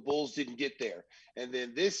the Bulls didn't get there. And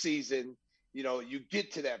then this season, you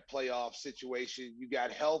get to that playoff situation. You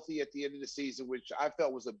got healthy at the end of the season, which I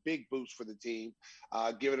felt was a big boost for the team,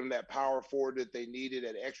 giving them that power forward that they needed,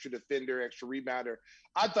 an extra defender, extra rebounder.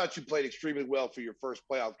 I thought you played extremely well for your first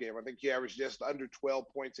playoff game. I think you averaged just under 12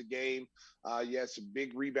 points a game. You had some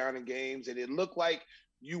big rebounding games, and it looked like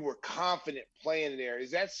you were confident playing there.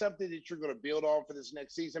 Is that something that you're going to build on for this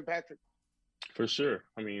next season, Patrick? For sure.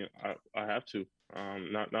 I mean, I have to.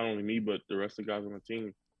 Not only me, but the rest of the guys on the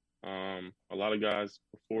team. A lot of guys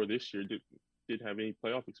before this year didn't have any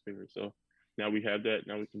playoff experience. So now we have that.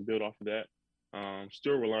 Now we can build off of that.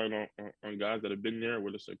 Still relying on guys that have been there,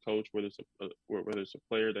 whether it's a coach, whether it's a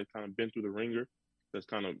player that kind of been through the ringer, that's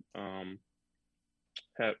kind of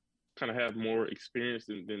have have more experience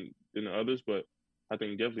than the others. But I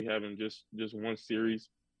think definitely having just one series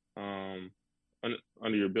um,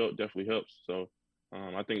 under your belt definitely helps. So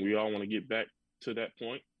I think we all want to get back to that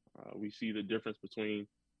point. We see the difference between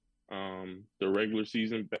the regular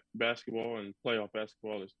season basketball and playoff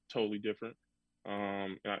basketball is totally different.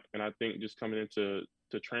 And I think just coming into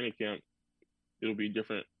training camp, it'll be a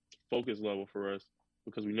different focus level for us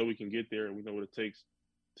because we know we can get there. We know what it takes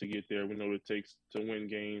to get there. We know what it takes to win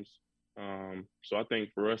games. So I think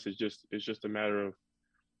for us, it's just a matter of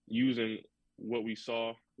using what we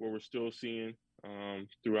saw, what we're still seeing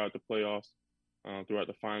throughout the playoffs, throughout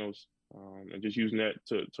the finals, and just using that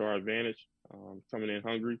to our advantage. Coming in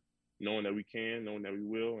hungry, knowing that we can, knowing that we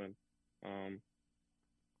will, and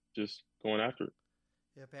just going after it.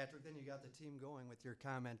 Yeah, Patrick, then you got the team going with your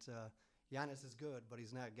comment, Giannis is good, but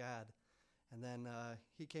he's not God. And then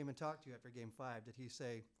he came and talked to you after game 5. Did he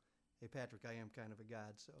say, hey, Patrick, I am kind of a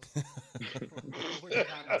God, so what were your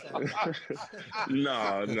comments after that?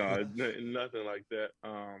 No, nothing like that.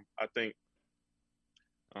 I think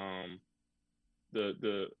um,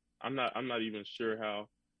 the I'm not even sure how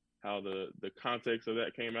the context of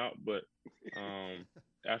that came out, but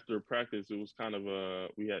after practice, it was kind of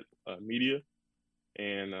we had media,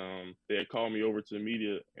 and they had called me over to the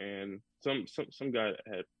media, and some guy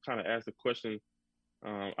had kind of asked a question.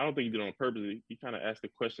 I don't think he did it on purpose. He kind of asked the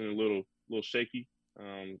question a little shaky,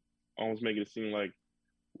 almost making it seem like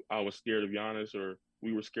I was scared of Giannis or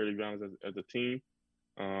we were scared of Giannis as a team.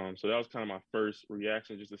 So that was kind of my first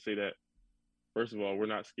reaction, just to say that first of all, we're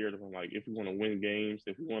not scared of him. Like if we want to win games,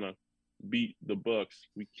 if we want to beat the Bucks,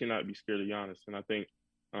 we cannot be scared of Giannis. And I think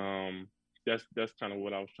that's kind of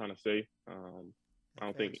what I was trying to say. I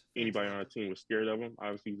don't think anybody on our team was scared of him.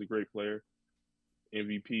 Obviously, he's a great player,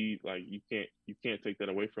 MVP. Like you can't take that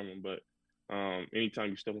away from him. But anytime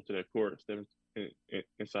you step into that court,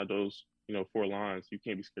 inside those 4 lines, you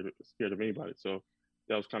can't be scared of anybody. So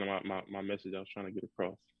that was kind of my message I was trying to get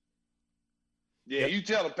across. Yeah, you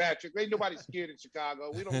tell them, Patrick. Ain't nobody scared in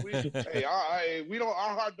Chicago. Hey, our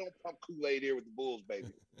heart don't pump Kool-Aid here with the Bulls, baby.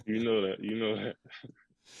 You know that. You know that.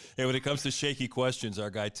 Hey, when it comes to shaky questions, our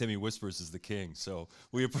guy Timmy Whispers is the king. So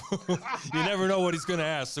you never know what he's going to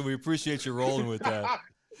ask. So we appreciate you rolling with that.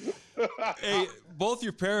 Hey, both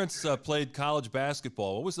your parents played college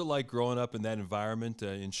basketball. What was it like growing up in that environment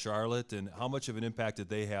in Charlotte, and how much of an impact did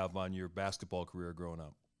they have on your basketball career growing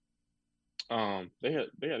up? They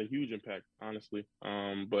had a huge impact, honestly.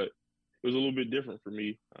 But it was a little bit different for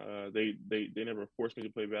me. They never forced me to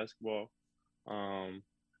play basketball.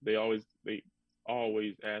 They always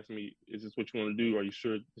asked me, "Is this what you want to do? Are you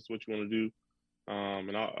sure this is what you want to do?"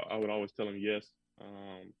 And I would always tell them yes.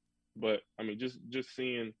 But I mean, just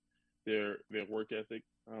seeing their work ethic,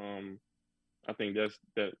 I think that's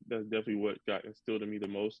definitely what got instilled in me the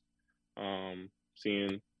most.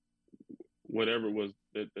 Seeing whatever it was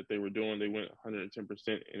that they were doing, they went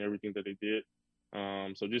 110% in everything that they did.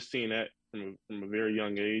 So just seeing that from a very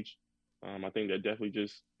young age, I think that definitely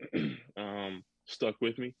just stuck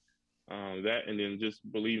with me. That and then just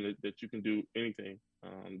believing that you can do anything.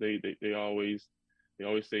 They always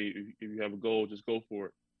say if you have a goal, just go for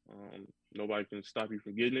it. Nobody can stop you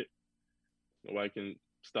from getting it. Nobody can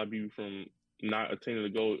stop you from not attaining the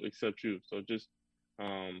goal except you. So just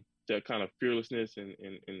that kind of fearlessness and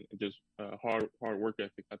just hard work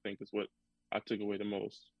ethic, I think, is what I took away the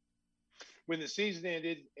most. When the season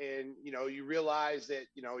ended and you realize that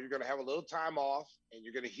you're going to have a little time off and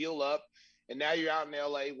you're going to heal up, and now you're out in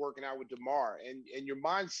LA working out with DeMar, and your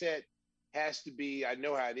mindset has to be, I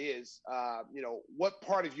know how it is, what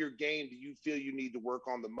part of your game do you feel you need to work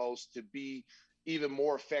on the most to be even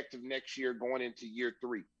more effective next year going into year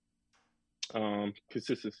 3?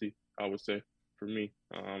 Consistency, I would say, for me.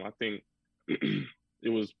 I think it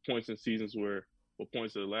was points in seasons well,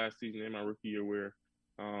 points of the last season and my rookie year where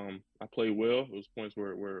I played well. It was points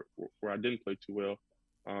where I didn't play too well.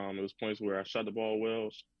 It was points where I shot the ball well,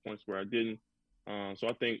 points where I didn't. So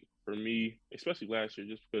I think for me, especially last year,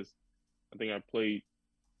 just because I think I played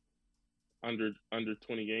under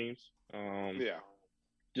 20 games. Yeah.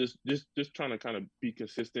 Just trying to kind of be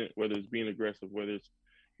consistent, whether it's being aggressive, whether it's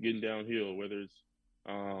getting downhill, whether it's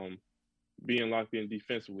um, being locked in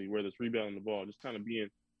defensively, whether it's rebounding the ball, just kind of being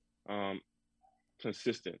um,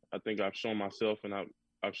 consistent. I think I've shown myself and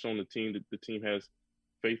I've shown the team that the team has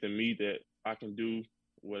faith in me that I can do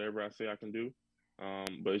whatever I say I can do.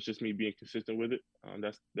 But it's just me being consistent with it.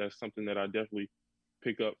 That's something that I definitely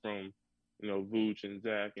pick up from Vooch and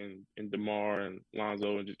Zach and DeMar and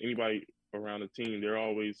Lonzo and just anybody around the team. They're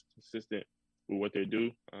always consistent with what they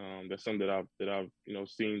do. That's something that I've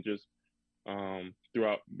seen just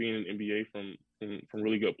throughout being in the NBA from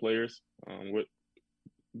really good players. What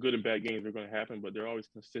good and bad games are going to happen, but they're always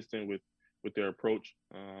consistent with their approach.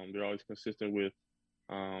 They're always consistent with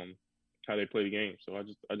how they play the game. So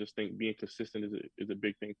I just think being consistent is a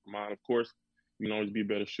big thing for mine. Of course, you can always be a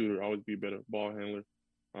better shooter, always be a better ball handler,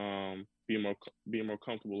 being more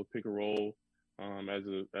comfortable to pick a role as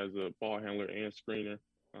a ball handler and screener.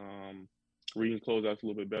 Reading closeouts a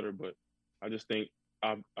little bit better, but I just think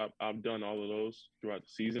I've done all of those throughout the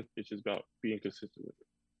season. It's just about being consistent with it.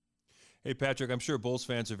 Hey, Patrick, I'm sure Bulls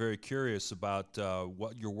fans are very curious about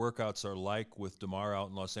what your workouts are like with DeMar out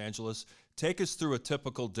in Los Angeles. Take us through a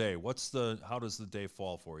typical day. How does the day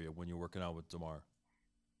fall for you when you're working out with DeMar?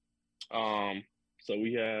 So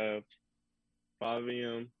we have 5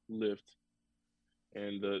 a.m. lift,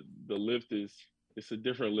 and the lift it's a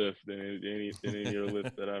different lift than any other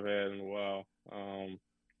lift that I've had in a while.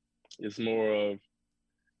 It's more of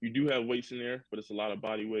you do have weights in there, but it's a lot of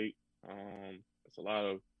body weight. It's a lot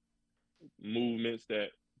of movements that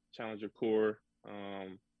challenge your core.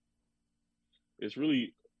 It's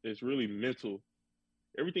really mental.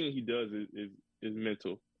 Everything he does is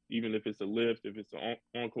mental. Even if it's a lift, if it's an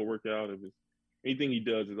encore workout, if it's anything he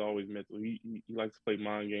does is always mental. He likes to play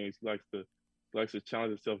mind games. He likes to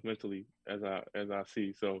challenge himself mentally, as I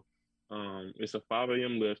see. So it's a 5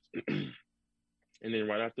 a.m. lift, and then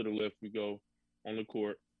right after the lift, we go on the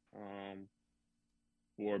court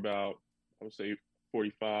for about, I would say,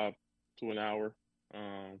 45 to an hour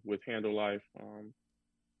with handle life,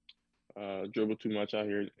 dribble too much out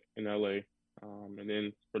here in LA, and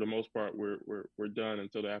then for the most part we're done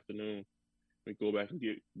until the afternoon. We go back and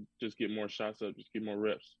get more shots up, just get more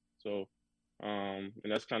reps. So and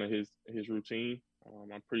that's kind of his routine.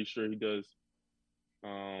 I'm pretty sure he does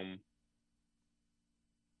a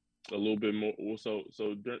little bit more.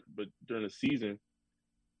 But during the season,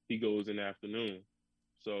 he goes in the afternoon.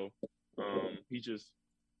 So he's just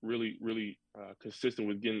really consistent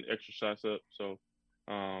with getting extra shots up. So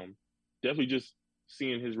definitely just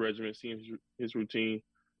seeing his regimen, seeing his routine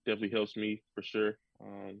definitely helps me for sure.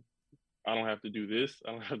 I don't have to do this.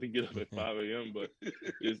 I don't have to get up at 5 a.m. But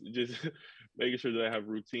just making sure that I have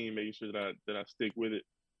routine, making sure that I stick with it.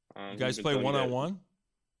 You guys play one-on-one?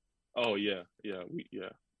 Oh yeah,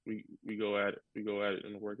 we go at it. We go at it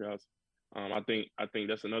in the workouts. I think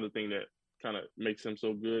that's another thing that kind of makes him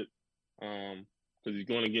so good, because he's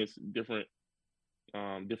going against different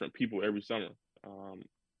people every summer.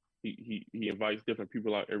 He invites different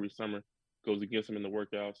people out every summer, goes against them in the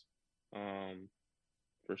workouts,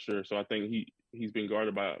 for sure. So I think he's been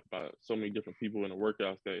guarded by so many different people in the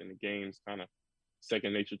workouts that in the games kind of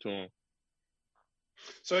second nature to him.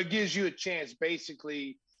 So it gives you a chance,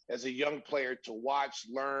 basically, as a young player, to watch,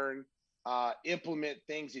 learn, implement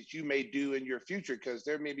things that you may do in your future, because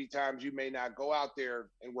there may be times you may not go out there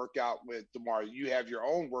and work out with DeMar. You have your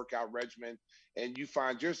own workout regimen, and you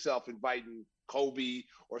find yourself inviting Kobe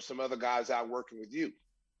or some other guys out working with you.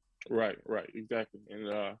 Right, right, exactly.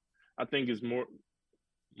 And I think it's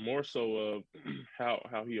more so of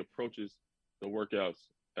how he approaches the workouts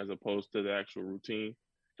as opposed to the actual routine.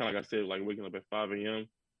 Kind of like I said, like waking up at 5 a.m.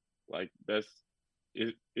 Like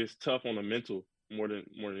it's tough on the mental more than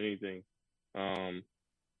anything. Um,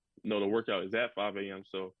 the workout is at 5 a.m.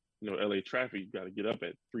 So LA traffic, you got to get up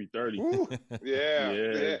at 3:30. Yeah, Yeah, yeah,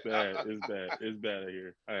 it's bad. It's bad. It's bad out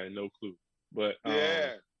here. I had no clue. But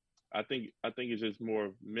yeah. I think it's just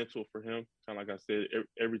more mental for him. Kind of like I said,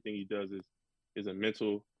 everything he does is a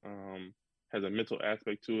mental has a mental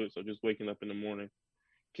aspect to it. So just waking up in the morning,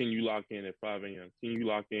 can you lock in at 5 a.m.? Can you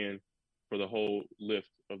lock in for the whole lift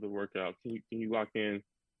of the workout? Can you lock in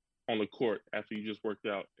on the court after you just worked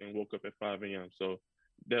out and woke up at 5 a.m.? So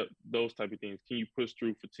that those type of things. Can you push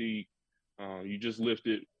through fatigue? You just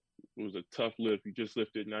lifted. It was a tough lift. You just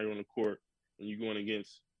lifted. Now you're on the court and he's going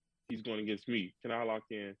against me. Can I lock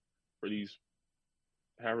in for these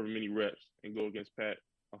however many reps and go against Pat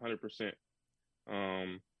 100%?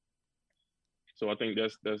 So I think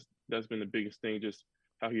that's been the biggest thing, just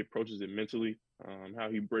how he approaches it mentally, how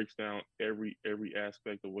he breaks down every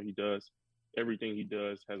aspect of what he does. Everything he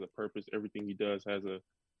does has a purpose. Everything he does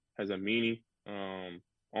has a meaning.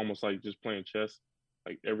 Almost like just playing chess.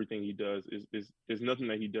 Like everything he does is nothing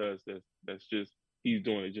that he does that's just he's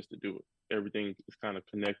doing it just to do it. Everything is kind of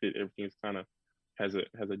connected. Everything is kind of has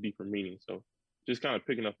a deeper meaning. So just kind of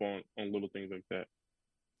picking up on little things like that.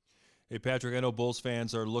 Hey, Patrick, I know Bulls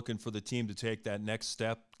fans are looking for the team to take that next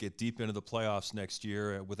step, get deep into the playoffs next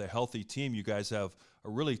year. With a healthy team, you guys have a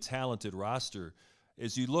really talented roster.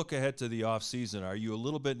 As you look ahead to the offseason, are you a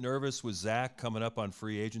little bit nervous with Zach coming up on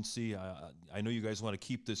free agency? I know you guys want to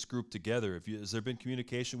keep this group together. Has there been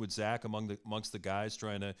communication with Zach amongst the guys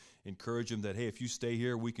trying to encourage him that, hey, if you stay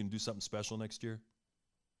here, we can do something special next year?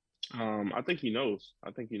 I think he knows.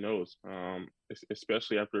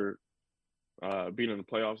 Especially after being in the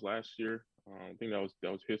playoffs last year. I think that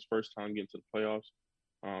was his first time getting to the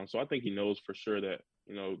playoffs. So I think he knows for sure that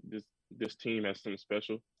this team has something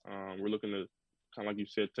special. We're looking to kind of like you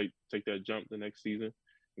said, take that jump the next season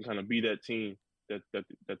and kind of be that team that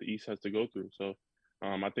the East has to go through. So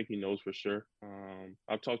I think he knows for sure.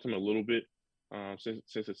 I've talked to him a little bit since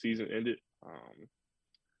the season ended,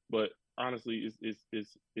 but honestly,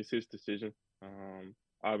 it's his decision.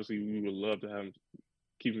 Obviously, we would love to have him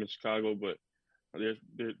keep him in Chicago, but there's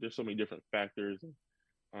so many different factors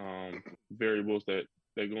and variables that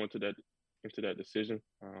go into that decision.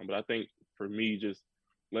 But I think for me, just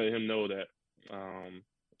letting him know that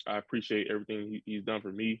I appreciate everything he's done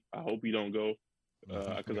for me. I hope he don't go because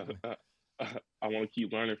I want to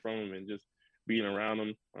keep learning from him and just being around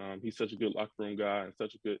him. He's such a good locker room guy and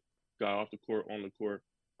such a good guy off the court, on the court.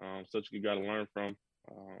 Such a good guy to learn from.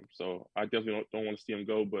 So I definitely don't want to see him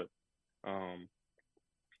go, but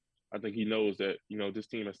I think he knows that this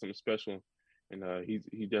team has something special, and he's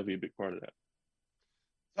definitely a big part of that.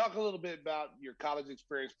 Talk a little bit about your college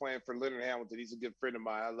experience playing for Leonard Hamilton. He's a good friend of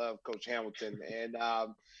mine. I love Coach Hamilton, and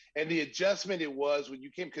the adjustment it was when you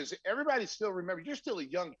came, because everybody still remember you're still a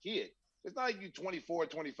young kid. It's not like you're 24,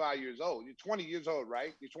 25 years old. You're 20 years old,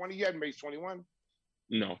 right? You're 20. You haven't reached 21.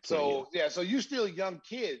 No. So yeah, so you're still a young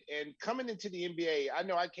kid, and coming into the NBA, I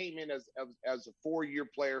know I came in as a 4-year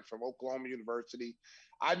player from Oklahoma University.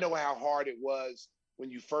 I know how hard it was when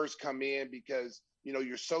you first come in, because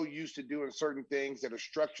you're so used to doing certain things that are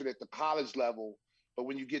structured at the college level, but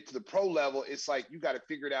when you get to the pro level, it's like you got to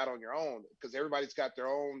figure it out on your own, because everybody's got their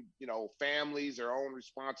own families, their own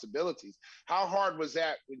responsibilities. How hard was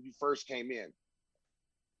that when you first came in?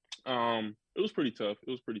 It was pretty tough.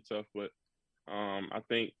 But I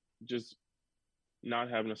think just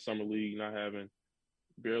not having a summer league, not having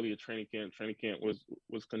barely a training camp. Training camp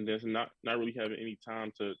was condensed, and not really having any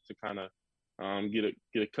time to kind of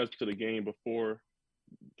get accustomed to the game before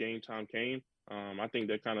game time came. I think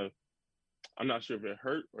that kind of, I'm not sure if it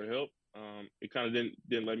hurt or helped. It kind of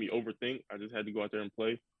didn't let me overthink. I just had to go out there and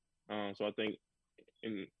play. So I think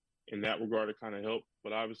in that regard, it kind of helped.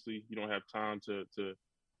 But obviously, you don't have time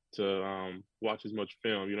to watch as much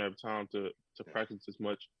film. You don't have time to practice as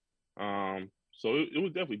much. So it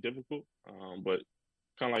was definitely difficult. But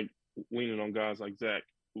kind of like leaning on guys like Zach,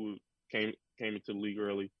 who came into the league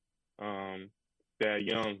early. Thad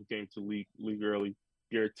Young, who came to league early.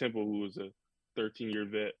 Garrett Temple, who was a 13-year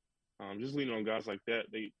vet. Just leaning on guys like that,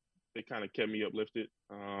 they kind of kept me uplifted.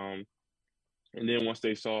 And then once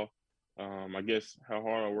they saw, I guess, how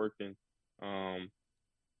hard I worked and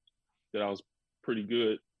that I was pretty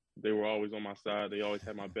good, they were always on my side. They always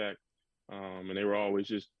had my back, and they were always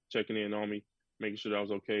just checking in on me, making sure that I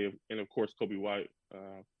was okay. And of course, Kobe White,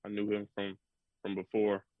 I knew him from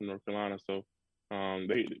before from North Carolina, so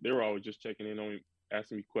they were always just checking in on me,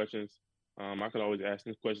 asking me questions. I could always ask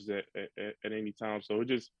them questions at any time, so it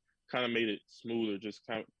just kind of made it smoother, just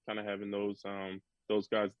kind of having those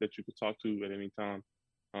guys that you could talk to at any time.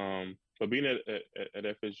 But being at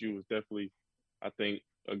FSU was definitely, I think,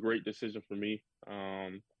 a great decision for me.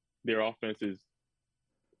 Their offense is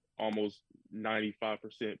almost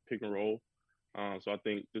 95% pick and roll. So I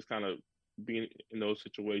think just kind of being in those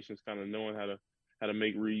situations, kind of knowing how to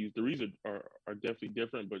make reads. The reads are definitely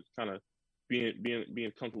different, but kind of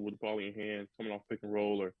being comfortable with the ball in your hand, coming off pick and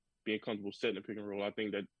roll, or being comfortable setting a pick and roll. I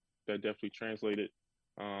think that definitely translated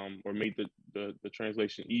or made the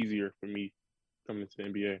translation easier for me coming into the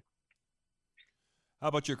NBA. How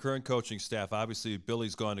about your current coaching staff? Obviously,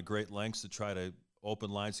 Billy's gone to great lengths to try to open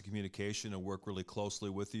lines of communication and work really closely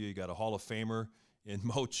with you. You got a Hall of Famer in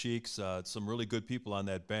Mo Cheeks, some really good people on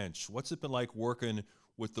that bench. What's it been like working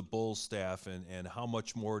with the Bulls staff, and how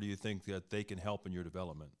much more do you think that they can help in your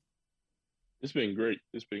development? It's been great.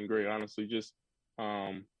 It's been great, honestly. Just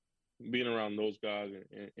um, being around those guys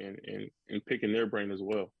and picking their brain as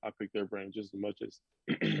well. I pick their brain just as much as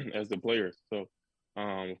as the players. So,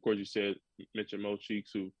 of course, mentioned Mo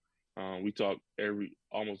Cheeks, who we talk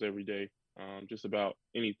almost every day, just about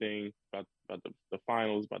anything about the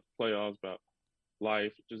finals, about the playoffs, about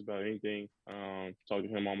life, just about anything. Talk to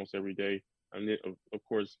him almost every day, and then, of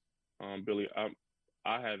course, Billy.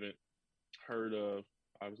 I haven't heard of.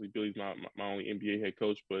 Obviously, Billy's my only NBA head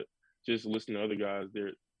coach, but just listening to other guys,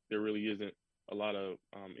 there really isn't a lot of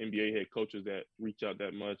NBA head coaches that reach out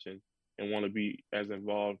that much and want to be as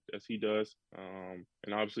involved as he does.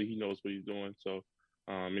 And obviously, he knows what he's doing. So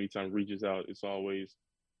anytime he reaches out, it's always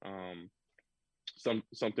um,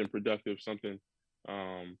 something productive, something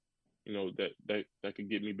that could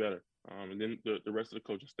get me better. And then the rest of the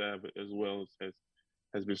coaching staff as well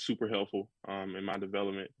has been super helpful in my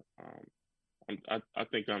development. I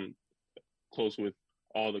think I'm close with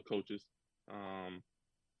all the coaches,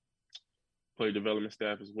 player development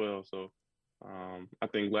staff as well. So I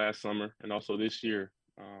think last summer and also this year,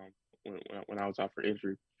 when I was out for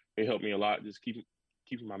injury, it helped me a lot. Just keeping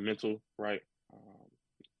my mental right,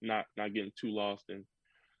 not getting too lost and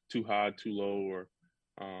too high, too low, or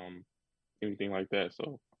anything like that.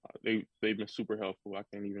 So they've been super helpful. I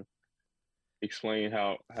can't even explain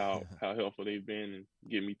how helpful they've been and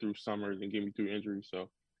get me through summers and get me through injuries. So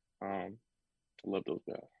I love those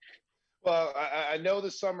guys. Well, I know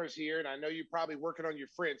the summer's here, and I know you're probably working on your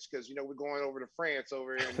French because we're going over to France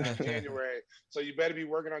over in January. So you better be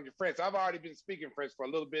working on your French. I've already been speaking French for a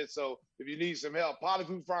little bit, so if you need some help,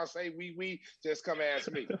 parlez-vous français? Oui, just come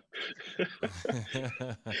ask me.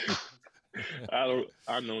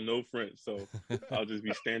 I know no French, so I'll just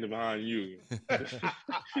be standing behind you.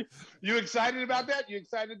 You excited about that? You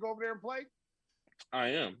excited to go over there and play? I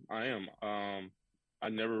am.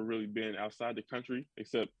 I've never really been outside the country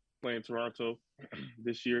except playing Toronto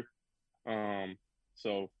this year.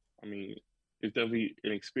 So I mean, it's definitely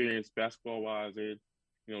an experience basketball wise,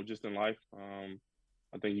 and just in life.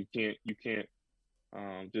 I think you can't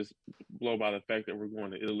just blow by the fact that we're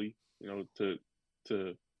going to Italy,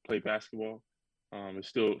 to play basketball. It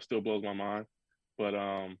still blows my mind, but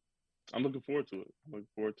I'm looking forward to it. I'm looking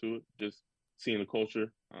forward to it. Just seeing the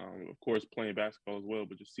culture, of course, playing basketball as well,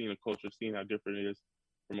 but just seeing the culture, seeing how different it is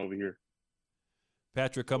from over here.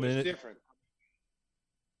 Patrick coming in. Different.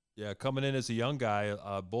 Yeah, coming in as a young guy,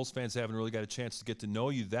 Bulls fans haven't really got a chance to get to know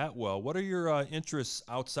you that well. What are your interests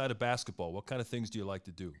outside of basketball? What kind of things do you like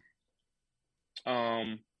to do?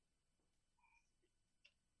 I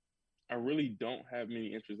really don't have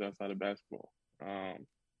many interests outside of basketball.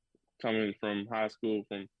 Coming from high school,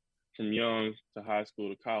 from young to high school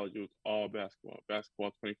to college, it was all basketball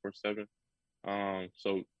 24/7.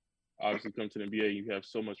 So obviously, come to the NBA, you have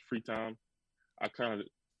so much free time. I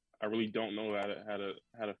really don't know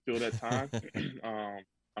how to fill that time.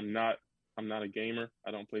 I'm not a gamer.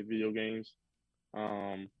 I don't play video games.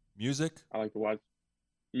 Music? I like to watch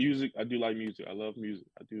music. I do like music. I love music.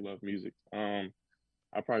 I do love music.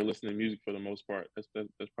 I probably listen to music for the most part. That's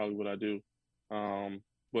probably what I do.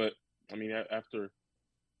 But I mean, after,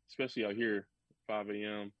 especially out here, 5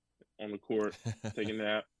 a.m. on the court, take a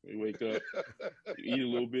nap, we wake up, eat a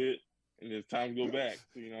little bit, and it's time to go back.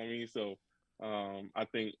 You know what I mean? So I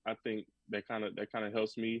think that kind of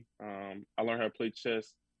helps me. I learned how to play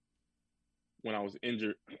chess when I was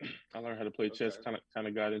injured. I learned how to play chess. Kind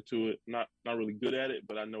of got into it. Not really good at it,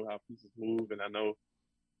 but I know how pieces move and I know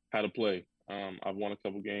how to play. I've won a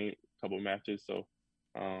couple matches. So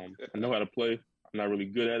I know how to play. I'm not really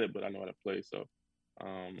good at it, but I know how to play. So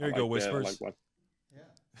There you go, Whispers. I like watching.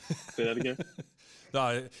 Yeah. Say that again.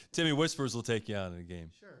 No, Timmy Whispers will take you on in a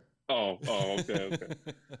game. Sure. Oh, okay.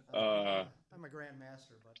 I'm a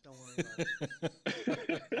grandmaster, but don't worry about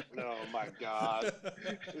it. Oh my God,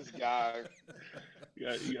 this guy. You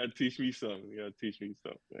gotta teach me something. You gotta teach me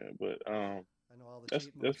something, man. But I know all the that's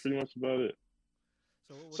cheat moves. pretty much about it.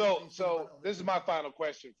 So this is my final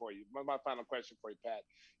question for you. My final question for you, Pat.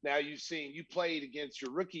 Now you played against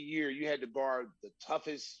your rookie year. You had to guard the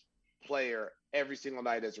toughest player every single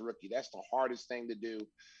night as a rookie. That's the hardest thing to do.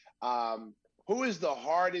 Who is the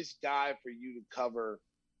hardest guy for you to cover?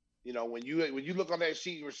 You know, when you look on that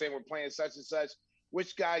sheet, you were saying we're playing such and such.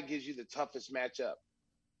 Which guy gives you the toughest matchup?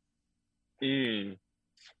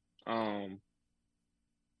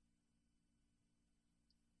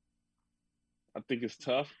 I think it's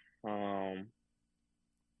tough.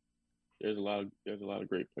 There's a lot of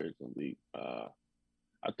great players in the league.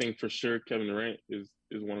 I think for sure Kevin Durant is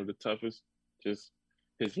one of the toughest. Just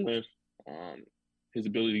his length, his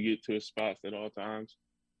ability to get to his spots at all times,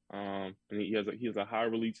 and he has a high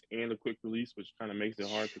release and a quick release, which kind of makes it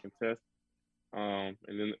hard to contest. And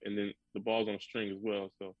then the ball's on a string as well,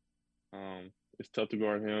 so it's tough to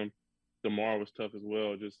guard him. DeMar was tough as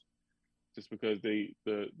well, just because the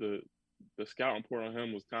scout report on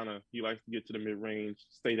him was kind of, he likes to get to the mid range,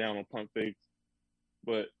 stay down on pump fakes,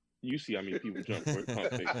 but you see how many people jump for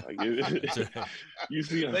pump fakes. Like you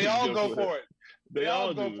see how they all go for it. They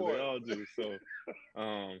all do. So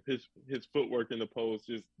his footwork in the post,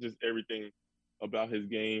 just everything about his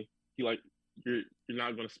game. You're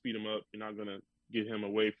not going to speed him up. You're not going to get him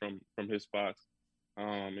away from his spots.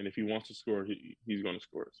 And if he wants to score, he's going to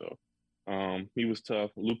score. So he was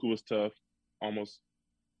tough. Luka was tough, almost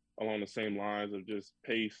along the same lines of just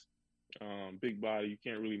pace, big body. You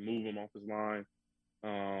can't really move him off his line.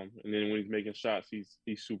 And then when he's making shots, he's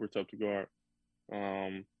super tough to guard.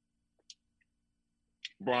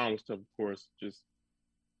 Brian was tough, of course. Just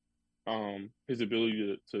his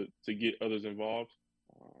ability to get others involved.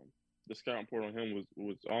 The scout report on him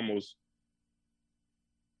was almost.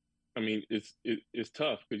 I mean, it's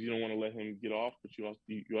tough because you don't want to let him get off, but you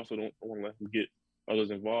also don't want to let him get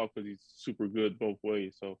others involved because he's super good both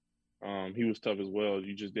ways. So he was tough as well.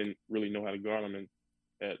 You just didn't really know how to guard him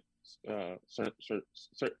at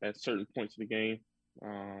certain points of the game.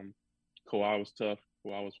 Kawhi was tough.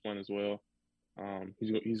 Kawhi was fun as well.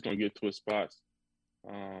 He's going to get to his spots.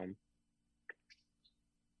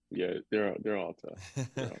 Yeah, they're all tough.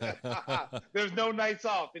 There's no nights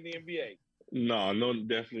off in the NBA. No,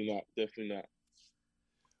 definitely not.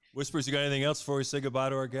 Whispers, you got anything else before we say goodbye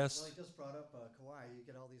to our guests? Well, I just brought up Kawhi. You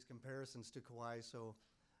get all these comparisons to Kawhi, so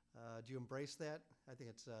do you embrace that? I think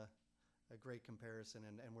it's a great comparison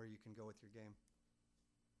and where you can go with your game.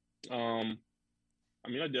 I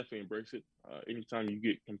mean, I definitely embrace it. Anytime you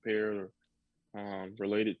get compared or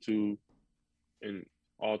related to an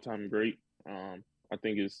all-time great, I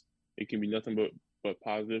think it can be nothing but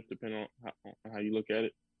positive, depending on how you look at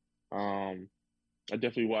it. I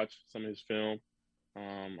definitely watch some of his film.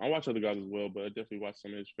 I watch other guys as well, but I definitely watch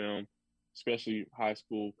some of his film, especially high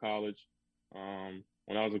school, college.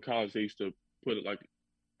 When I was in college, they used to put it like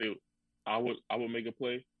I would make a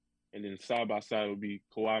play, and then side by side would be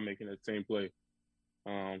Kawhi making that same play.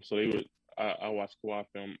 So I watch Kawhi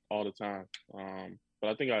film all the time. But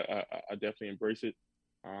I think I definitely embrace it.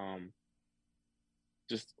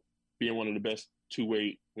 Just being one of the best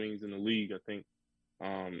two-way wings in the league, I think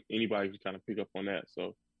anybody can kind of pick up on that.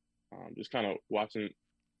 So just kind of watching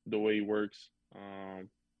the way he works,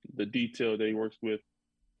 the detail that he works with,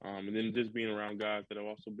 and then just being around guys that have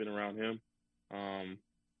also been around him.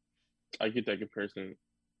 I get that comparison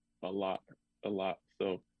a lot.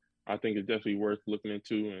 So I think it's definitely worth looking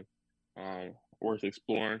into and worth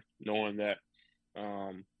exploring, knowing that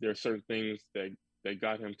there are certain things that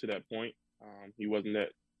got him to that point. He wasn't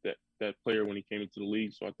that player when he came into the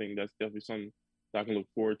league. So I think that's definitely something that I can look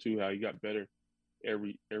forward to, how he got better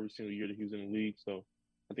every single year that he was in the league. So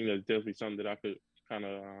I think that's definitely something that I could kind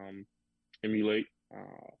of emulate.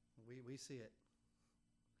 We see it.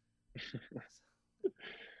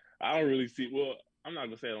 I don't really see it. Well, I'm not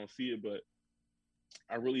gonna say I don't see it, but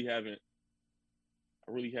I really haven't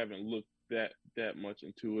looked that much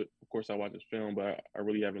into it. Of course, I watch his film, but I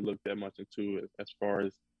really haven't looked that much into it as far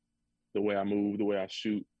as the way I move, the way I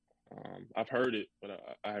shoot. I've heard it, but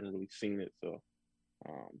I haven't really seen it. So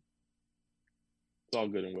it's all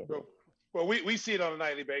good and well. Well, we see it on a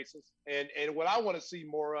nightly basis, and what I want to see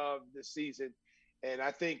more of this season, and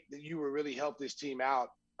I think that you will really help this team out,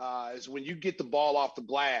 is when you get the ball off the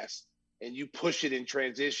glass and you push it in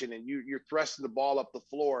transition and you're thrusting the ball up the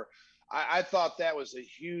floor. I thought that was a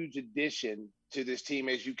huge addition to this team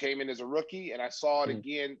as you came in as a rookie, and I saw it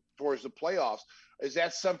again towards the playoffs. Is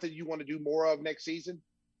that something you want to do more of next season?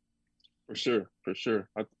 For sure, for sure.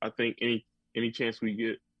 I think any chance we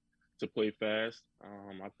get to play fast,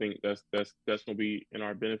 I think that's going to be in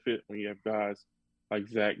our benefit when you have guys like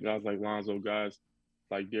Zach, guys like Lonzo, guys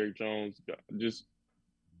like Derrick Jones. Just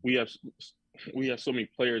we have so many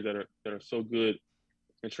players that are so good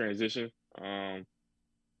in transition.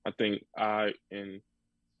 I think I and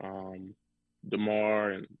DeMar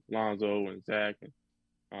and Lonzo and Zach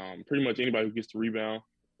and pretty much anybody who gets to rebound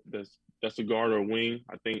that's a guard or a wing.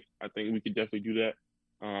 I think we could definitely do that.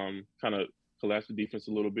 Kind of collapse the defense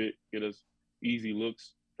a little bit, get us easy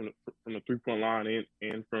looks from the 3-point line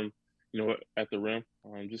and from at the rim.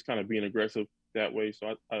 Just kind of being aggressive that way.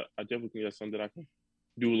 So I definitely think that's something that I can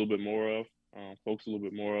do a little bit more of, focus a little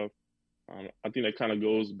bit more of. I think that kind of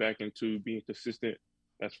goes back into being consistent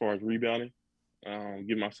as far as rebounding,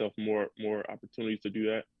 give myself more opportunities to do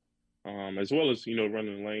that, as well as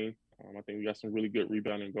running the lane. I think we got some really good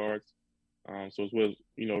rebounding guards, so as well as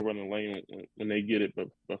running the lane when they get it, but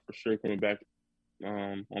for sure coming back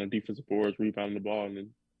on the defensive boards, rebounding the ball, and then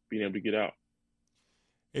being able to get out.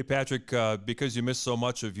 Hey, Patrick, because you missed so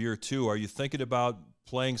much of year 2, are you thinking about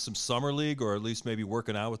playing some summer league or at least maybe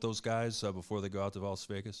working out with those guys before they go out to Las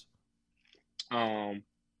Vegas?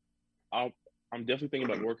 I'm definitely thinking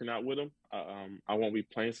about working out with them. I won't be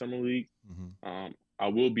playing summer league. I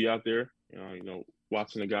will be out there,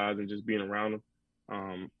 watching the guys and just being around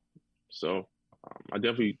them. So I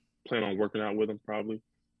definitely plan on working out with them probably.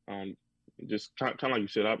 Just kind of like you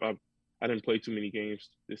said, I didn't play too many games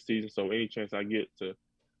this season, so any chance I get to,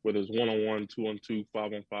 whether it's 1-on-1, 2-on-2,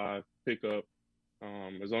 5-on-5, pick up,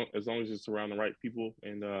 as long as it's around the right people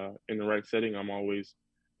and in the right setting, I'm always,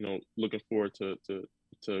 looking forward to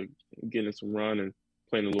getting some run and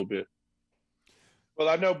playing a little bit. Well,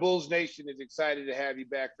 I know Bulls Nation is excited to have you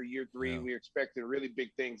back for year 3. Yeah. We're expecting really big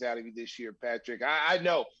things out of you this year, Patrick. I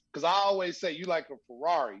know, because I always say you like a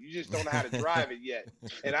Ferrari. You just don't know how to drive it yet.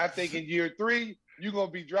 And I think in year 3, you're going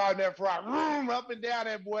to be driving that Ferrari up and down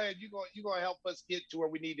that boy, and you're going to help us get to where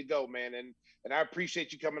we need to go, man. And I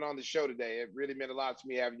appreciate you coming on the show today. It really meant a lot to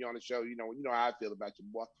me having you on the show. You know how I feel about you,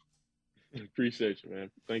 boy. Appreciate you, man.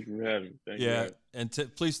 Thank you for having me. Yeah, and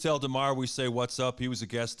please tell DeMar we say what's up. He was a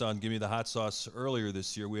guest on Give Me the Hot Sauce earlier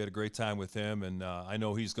this year. We had a great time with him, and I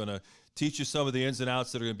know he's going to teach you some of the ins and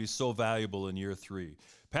outs that are going to be so valuable in year 3.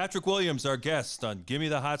 Patrick Williams, our guest on Give Me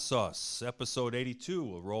the Hot Sauce. Episode 82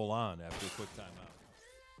 will roll on after a quick timeout.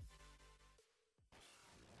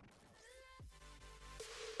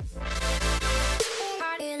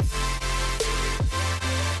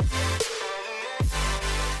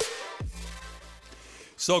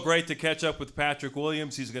 So great to catch up with Patrick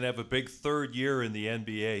Williams. He's going to have a big 3rd year in the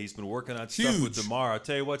NBA. He's been working on stuff with DeMar. I'll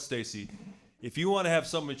tell you what, Stacey, if you want to have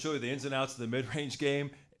someone show you the ins and outs of the mid-range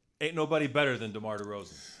game, ain't nobody better than DeMar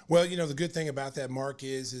DeRozan. Well, the good thing about that, Mark,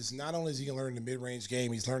 is not only is he going to learn the mid-range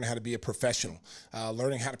game, he's learning how to be a professional,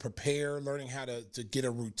 learning how to prepare, learning how to get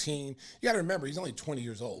a routine. You got to remember, he's only 20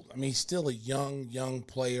 years old. I mean, he's still a young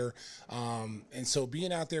player. And so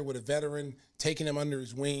being out there with a veteran, taking him under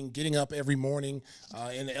his wing, getting up every morning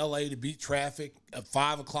in L.A. to beat traffic at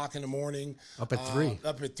 5 o'clock in the morning. Up at 3.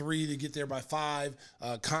 Up at 3 to get there by 5.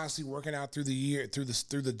 Constantly working out through the year, through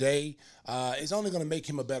the day, is only going to make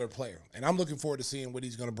him a better player. And I'm looking forward to seeing what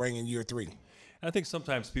he's going to bring in year 3. I think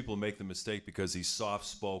sometimes people make the mistake because he's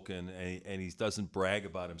soft-spoken and he doesn't brag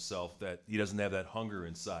about himself that he doesn't have that hunger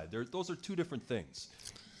inside. Those are two different things.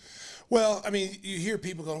 Well, I mean, you hear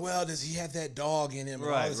people going, well, does he have that dog in him?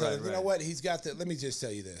 And all this other. Right. You know what? He's got let me just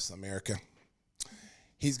tell you this, America.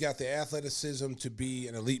 He's got the athleticism to be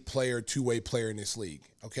an elite player, two-way player in this league,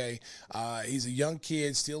 okay? He's a young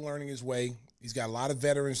kid, still learning his way. He's got a lot of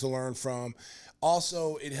veterans to learn from.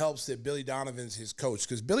 Also, it helps that Billy Donovan's his coach,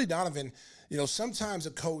 because Billy Donovan, sometimes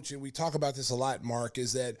a coach, and we talk about this a lot, Mark,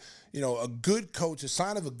 is that, a good coach, a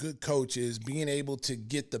sign of a good coach is being able to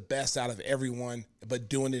get the best out of everyone, but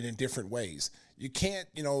doing it in different ways. You can't,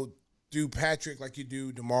 do Patrick like you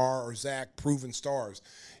do DeMar or Zach, proven stars.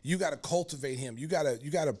 You got to cultivate him. You got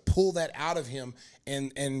to pull that out of him.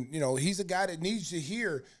 And he's a guy that needs to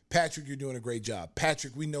hear, Patrick, you're doing a great job.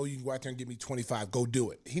 Patrick, we know you can go out there and give me 25. Go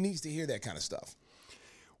do it. He needs to hear that kind of stuff.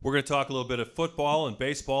 We're going to talk a little bit of football and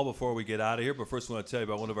baseball before we get out of here. But first, I want to tell you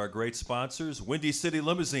about one of our great sponsors. Windy City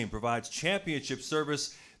Limousine provides championship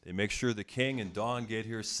service. They make sure the King and Dawn get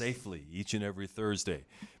here safely each and every Thursday.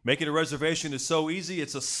 Making a reservation is so easy,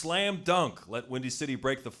 it's a slam dunk. Let Windy City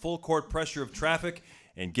break the full court pressure of traffic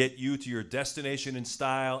and get you to your destination in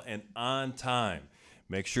style and on time.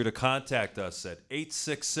 Make sure to contact us at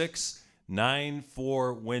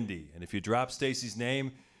 866-94-WINDY. And if you drop Stacy's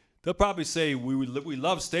name, they'll probably say, we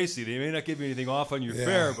love Stacy. They may not give you anything off on your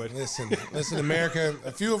fare, but listen, America.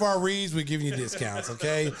 A few of our reads, we're giving you discounts,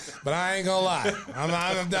 okay? But I ain't gonna lie.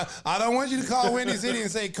 I don't want you to call Windy City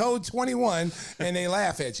and say code 21 and they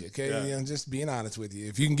laugh at you, okay? Yeah. You know, just being honest with you.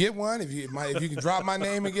 If you can get one, if you can drop my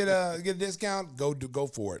name and get a discount, go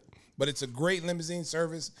for it. But it's a great limousine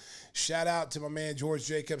service. Shout out to my man George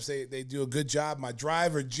Jacobs. They do a good job. My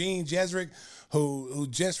driver Gene Jesrick, who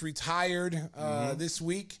just retired this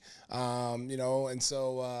week. You know, and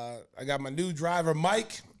so I got my new driver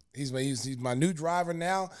Mike. He's my new driver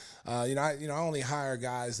now. I only hire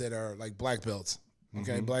guys that are like black belts.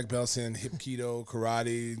 Okay, black belts in hip keto,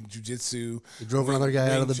 karate, jiu-jitsu. You drove another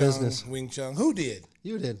guy out of the business. Wing Chun. Who did?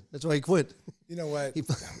 You did. That's why he quit. You know what?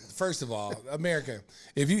 First of all, America,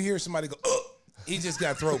 if you hear somebody go, he just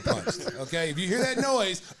got throat punched. Okay? If you hear that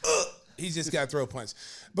noise, he just got throat punched.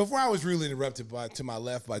 Before I was rudely interrupted to my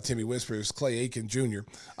left by Timmy Whispers, Clay Aiken Jr.,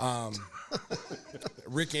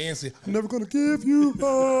 Rick Ansley, I'm never going to give you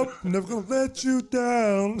up. I'm never going to let you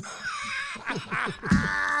down.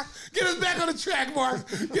 Get us back on the track, Mark.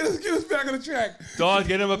 Get us back on the track. Dawn,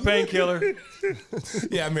 get him a painkiller.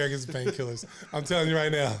 Yeah, Americans painkillers. I'm telling you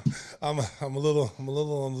right now, I'm a little on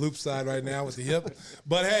the loop side right now with the hip.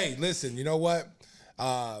 But hey, listen, you know what?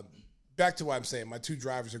 Back to what I'm saying. My two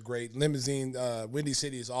drivers are great. Limousine, Windy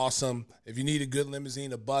City is awesome. If you need a good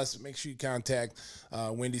limousine, a bus, make sure you contact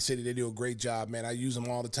Windy City. They do a great job, man. I use them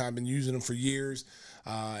all the time. Been using them for years,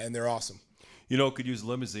 and they're awesome. You know, could use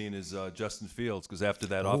limousine is Justin Fields, because after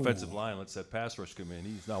that offensive line lets that pass rush come in.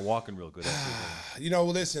 He's not walking real good after that. You know,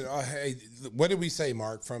 listen, hey, what did we say,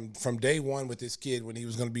 Mark, from day one with this kid when he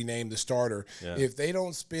was going to be named the starter? Yeah. If they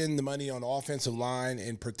don't spend the money on the offensive line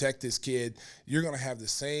and protect this kid, you're going to have the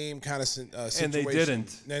same kind of situation. And they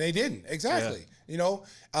didn't. And they didn't, exactly. Yeah. You know,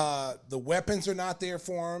 the weapons are not there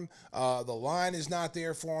for him. The line is not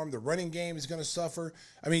there for him. The running game is going to suffer.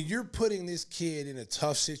 I mean, you're putting this kid in a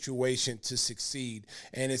tough situation to succeed,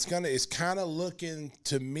 and it's kind of looking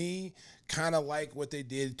to me kind of like what they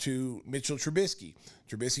did to Mitchell Trubisky.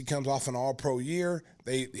 Trubisky comes off an All-Pro year,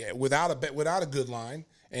 without a good line,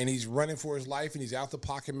 and he's running for his life, and he's out the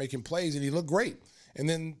pocket making plays, and he looked great. And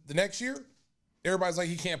then the next year, everybody's like,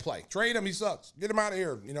 he can't play. Trade him, he sucks. Get him out of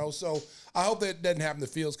here. You know, so I hope that doesn't happen to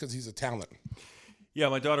Fields because he's a talent. Yeah,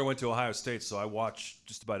 my daughter went to Ohio State, so I watched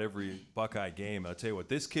just about every Buckeye game. I'll tell you what,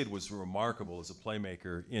 this kid was remarkable as a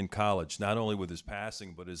playmaker in college, not only with his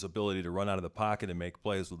passing, but his ability to run out of the pocket and make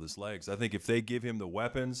plays with his legs. I think if they give him the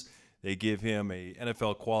weapons, they give him a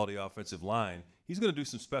NFL-quality offensive line, he's going to do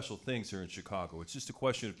some special things here in Chicago. It's just a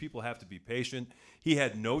question of people have to be patient. He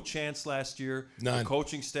had no chance last year. None. The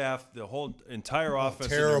coaching staff, the whole entire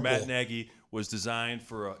offense under Matt Nagy was designed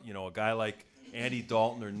for a guy like Andy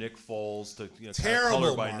Dalton or Nick Foles to kind of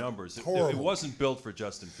color by numbers. It wasn't built for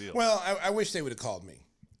Justin Fields. Well, I wish they would have called me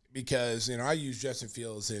because, I use Justin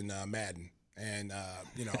Fields in Madden. And,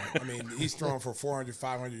 I mean, he's throwing for 400,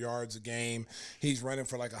 500 yards a game. He's running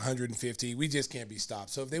for like 150. We just can't be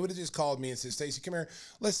stopped. So if they would have just called me and said, Stacey, come here,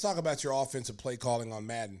 let's talk about your offensive play calling on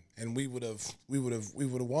Madden. And we would have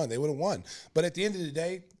won. They would have won. But at the end of the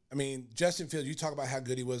day, I mean, Justin Fields, you talk about how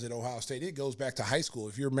good he was at Ohio State. It goes back to high school.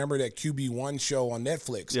 If you remember that QB1 show on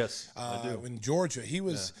Netflix. Yes, I do. In Georgia, he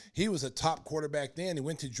was a top quarterback then. He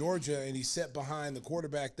went to Georgia, and he sat behind the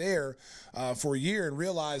quarterback there for a year and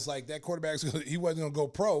realized, like, that he wasn't going to go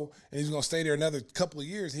pro, and he's going to stay there another couple of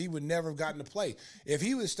years. He would never have gotten to play. If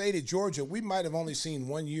he would have stayed at Georgia, we might have only seen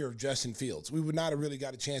 1 year of Justin Fields. We would not have really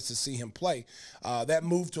got a chance to see him play. That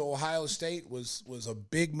move to Ohio State was a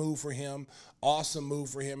big move for him. Awesome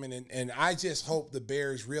move for him, and I just hope the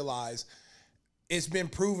Bears realize it's been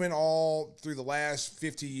proven all through the last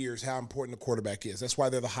 50 years how important the quarterback is. That's why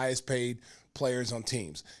they're the highest paid players on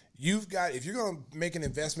teams. If you're going to make an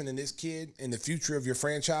investment in this kid in the future of your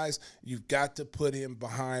franchise, you've got to put him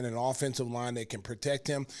behind an offensive line that can protect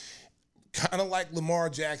him. Kind of like Lamar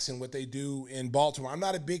Jackson, what they do in Baltimore. I'm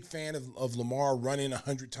not a big fan of Lamar running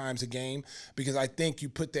 100 times a game because I think you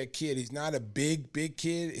put that kid, he's not a big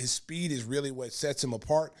kid. His speed is really what sets him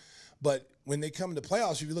apart. But when they come to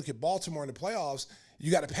playoffs, if you look at Baltimore in the playoffs,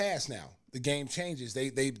 you got to pass now. The game changes.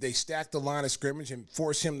 They stack the line of scrimmage and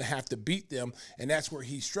force him to have to beat them, and that's where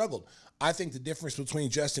he struggled. I think the difference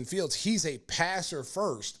between Justin Fields, he's a passer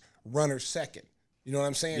first, runner second. You know what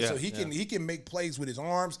I'm saying? Yeah, So he can make plays with his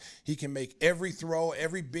arms. He can make every throw,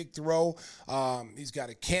 every big throw. He's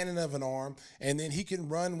got a cannon of an arm, and then he can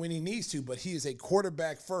run when he needs to. But he is a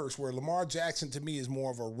quarterback first, where Lamar Jackson to me is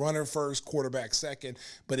more of a runner first, quarterback second.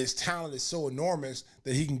 But his talent is so enormous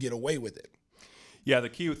that he can get away with it. Yeah, the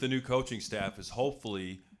key with the new coaching staff is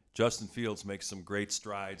hopefully Justin Fields makes some great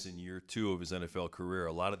strides in year 2 of his NFL career.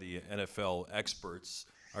 A lot of the NFL experts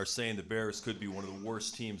are saying the Bears could be one of the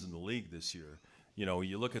worst teams in the league this year. You know,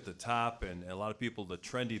 you look at the top, and a lot of people, the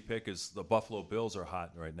trendy pick is the Buffalo Bills are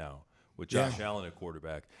hot right now with Josh Allen at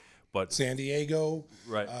quarterback. But San Diego,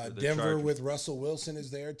 right, Denver Chargers. with Russell Wilson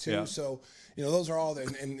is there too. Yeah. So, you know, those are all,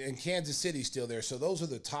 and Kansas City's still there. So those are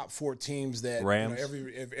the top 4 teams that Rams.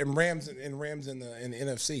 and Rams in the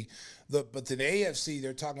NFC. But to the AFC,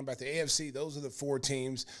 they're talking about the AFC. Those are the 4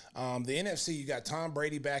 teams. The NFC, you got Tom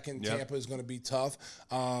Brady back in Tampa is going to be tough.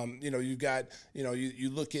 You know, you got, you know, you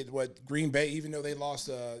look at what Green Bay, even though they lost,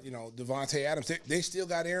 you know, Devontae Adams, they still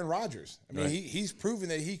got Aaron Rodgers. I mean, he's proven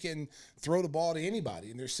that he can throw the ball to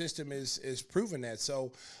anybody, and their system is proven that.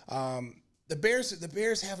 So the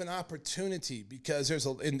Bears have an opportunity because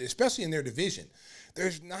especially in their division.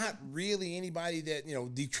 There's not really anybody that, you know,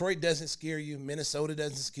 Detroit doesn't scare you. Minnesota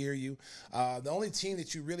doesn't scare you. The only team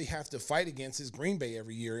that you really have to fight against is Green Bay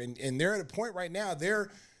every year. And they're at a point right now,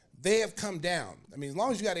 they have come down. I mean, as long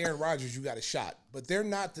as you got Aaron Rodgers, you got a shot. But they're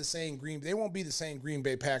not the same they won't be the same Green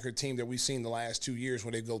Bay Packer team that we've seen the last 2 years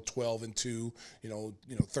when they go 12-2, you know,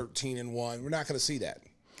 13-1. We're not going to see that.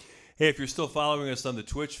 Hey, if you're still following us on the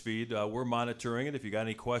Twitch feed, we're monitoring it. If you got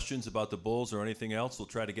any questions about the Bulls or anything else, we'll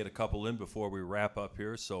try to get a couple in before we wrap up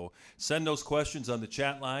here. So send those questions on the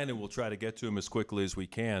chat line, and we'll try to get to them as quickly as we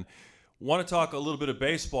can. Want to talk a little bit of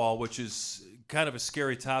baseball, which is kind of a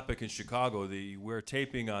scary topic in Chicago. We're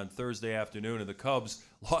taping on Thursday afternoon, and the Cubs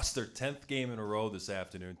lost their 10th game in a row this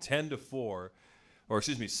afternoon, 6-4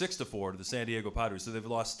 to the San Diego Padres. So they've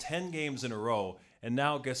lost 10 games in a row. And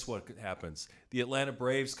now guess what happens? The Atlanta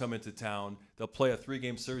Braves come into town. They'll play a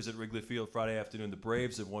 3-game series at Wrigley Field Friday afternoon. The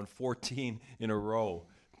Braves have won 14 in a row.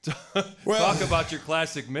 Talk about your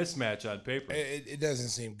classic mismatch on paper. It doesn't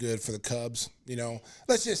seem good for the Cubs. You know,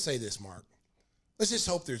 let's just say this, Mark. Let's just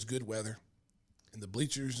hope there's good weather. And the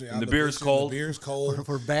bleachers. And the beer's cold. The beer's cold.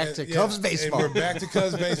 We're back to Cubs baseball. And we're back to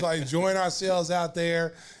Cubs baseball, enjoying ourselves out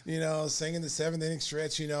there, you know, singing the 7th inning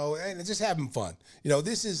stretch, you know, and just having fun. You know,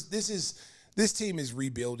 this team is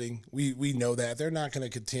rebuilding. We know that. They're not going to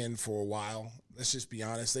contend for a while. Let's just be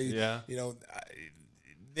honest. You know,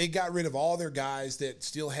 they got rid of all their guys that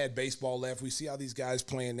still had baseball left. We see how these guys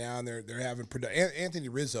playing now, and they're having Anthony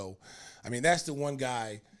Rizzo. I mean, that's the one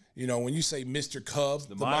guy. You know, when you say Mr. Cub,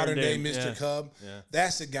 the modern day Mr. Cub,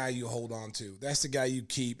 that's the guy you hold on to. That's the guy you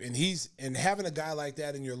keep. And having a guy like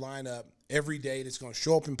that in your lineup every day that's going to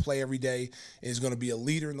show up and play every day is going to be a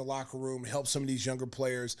leader in the locker room, help some of these younger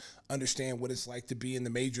players understand what it's like to be in the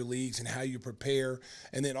major leagues and how you prepare,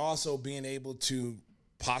 and then also being able to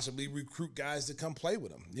possibly recruit guys to come play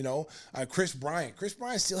with him. You know, Chris Bryant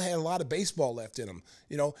still had a lot of baseball left in him.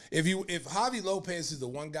 You know, if Javi Lopez is the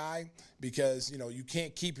one guy, because, you know, you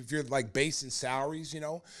can't keep, if you're like basing salaries, you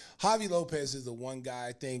know, Javi Lopez is the one guy,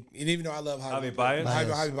 I think, and even though I love Javi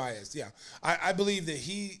Baez, yeah, I believe that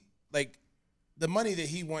he, like, the money that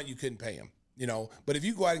he won, you couldn't pay him. You know, but if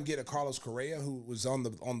you go out and get a Carlos Correa who was on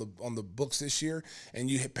the books this year,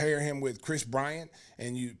 and you pair him with Chris Bryant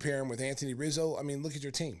and you pair him with Anthony Rizzo, I mean, look at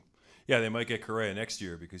your team. Yeah, they might get Correa next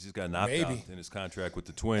year because he's got an opt-out in his contract with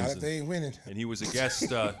the Twins. Not if they ain't winning. And he was a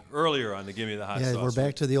guest earlier on the Give Me the Hot Sauce. Yeah, we're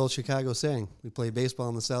back to the old Chicago saying. We play baseball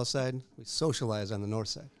on the south side. We socialize on the north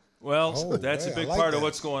side. Well, that's a big part of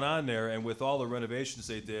what's going on there. And with all the renovations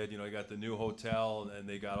they did, you know, you got the new hotel and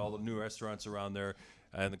they got all the new restaurants around there.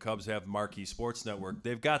 And the Cubs have Marquee Sports Network.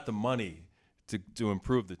 They've got the money to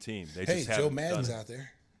improve the team. They just Joe Madden's out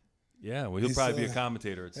there. Yeah, well, he'll probably be a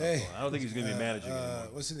commentator at some point. I don't think he's going to be managing anymore.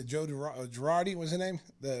 What's it, Joe Girardi? What's his name?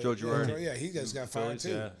 Joe Girardi. Yeah, he just got fired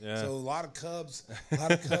too. Yeah. So a lot of Cubs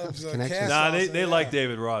cast they like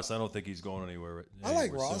David Ross. I don't think he's going anywhere. I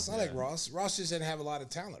like Ross. Ross just doesn't have a lot of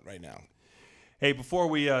talent right now. Hey, before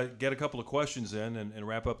we get a couple of questions in and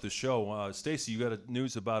wrap up the show, Stacy, you got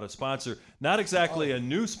news about a sponsor. Not exactly a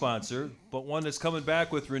new sponsor, but one that's coming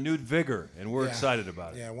back with renewed vigor, and we're excited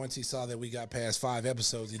about it. Yeah, once he saw that we got past 5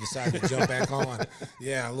 episodes, he decided to jump back on.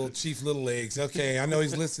 Yeah, little Chief Little Legs. Okay, I know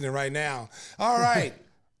he's listening right now. All right,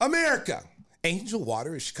 America. Angel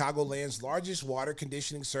Water is Chicagoland's largest water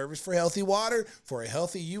conditioning service for healthy water for a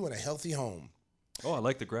healthy you and a healthy home. Oh, I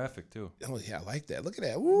like the graphic, too. Oh, yeah, I like that. Look at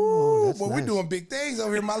that. Ooh, well, nice. We're doing big things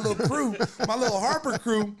over here, my little crew, my little Harper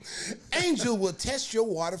crew. Angel will test your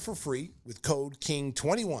water for free with code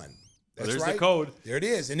KING21. That's there's right. the code. There it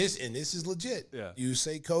is. And this is legit. Yeah. You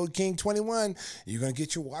say code King21, you're going to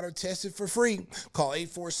get your water tested for free. Call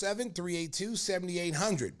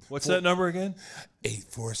 847-382-7800. What's that number again?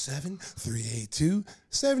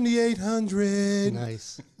 847-382-7800.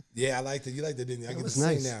 Nice. Yeah, I liked it. You liked it, didn't you? I get to was sing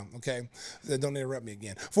nice. now. Okay. So don't interrupt me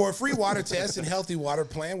again. For a free water test and healthy water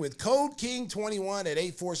plan with code King21 at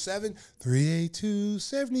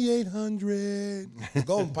 847-382-7800. The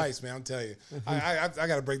Golden Pipes, man, I'm telling you. I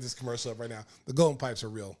got to break this commercial up right now. The Golden Pipes are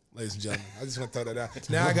real, ladies and gentlemen. I just want to throw that out.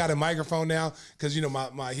 Now I got a microphone now because,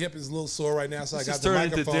 my hip is a little sore right now, so I got the turning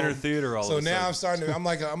microphone. into dinner theater all so of a now sudden. I'm starting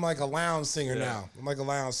to, I'm like a lounge singer now. I'm like a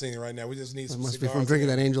lounge singer right now. We just need It some must be cigars from drinking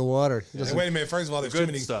that angel water. and wait a minute. First of all, there's too good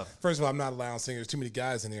many stuff. First of all, I'm not a lounge singer. There's too many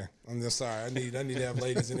guys in here. I'm just sorry. I need to have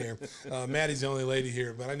ladies in here. Maddie's the only lady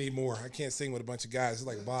here, but I need more. I can't sing with a bunch of guys. It's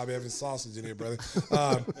like a Bob Evans sausage in here, brother.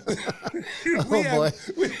 Boy.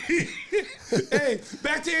 Hey,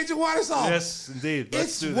 back to Angel Water Salt. Yes, indeed. Let's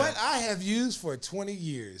It's do that. what I have used for 20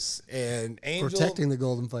 years. And Angel Protecting the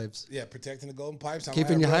golden pipes. Yeah, protecting the golden pipes. I'm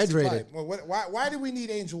Keeping gonna have you rusty hydrated. pipe. Well, why do we need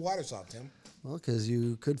Angel Water Salt, Tim? Well, because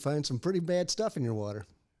you could find some pretty bad stuff in your water.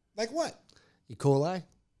 Like what? E. coli.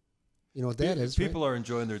 You know what that is, People are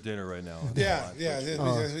enjoying their dinner right now. Yeah. We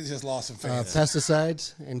just lost some right? fans.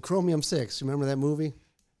 Pesticides and chromium-6. You remember that movie?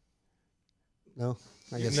 No?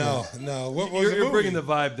 I guess not. No. What was the You're movie? bringing the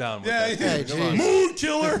vibe down. With Yeah, that. Hey, Come on. geez. Mood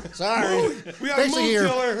killer. Sorry. We got a mood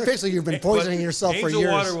killer. Basically, you've been poisoning But yourself for Angel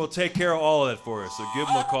years. Water will take care of all of that for us. So give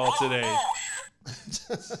them a call today.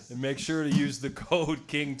 And make sure to use the code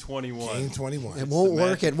King21. King 21. It won't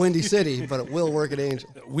work at Windy City, but it will work at Angel.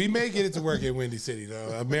 We may get it to work in Windy City though.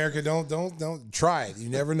 America, don't try it. You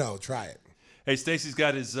never know. Try it. Hey, Stacy's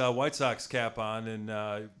got his White Sox cap on, and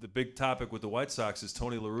the big topic with the White Sox is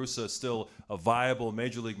Tony La Russa still a viable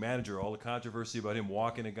major league manager. All the controversy about him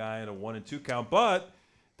walking a guy in a 1-2 count, but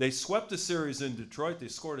they swept the series in Detroit. They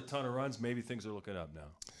scored a ton of runs. Maybe things are looking up now.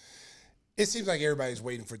 It seems like everybody's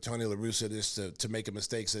waiting for Tony La Russa just to make a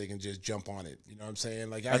mistake so they can just jump on it. You know what I'm saying?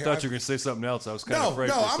 Like I thought you were going to say something else. I was kind of afraid.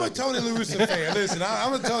 No, for a I'm a second. Tony La Russa fan. Listen,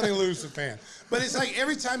 I'm a Tony La Russa fan. But it's like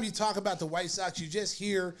every time you talk about the White Sox, you just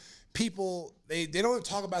hear people, they don't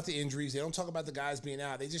talk about the injuries. They don't talk about the guys being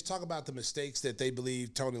out. They just talk about the mistakes that they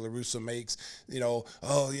believe Tony La Russa makes. You know,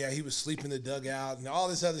 oh, yeah, he was sleeping in the dugout and all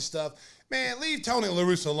this other stuff. Man, leave Tony La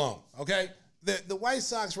Russa alone, okay? The White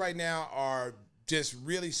Sox right now are just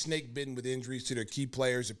really snake bitten with injuries to their key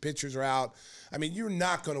players. The pitchers are out. I mean, you're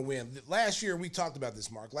not going to win. Last year, we talked about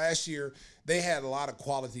this, Mark. Last year, they had a lot of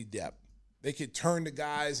quality depth. They could turn to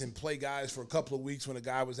guys and play guys for a couple of weeks when a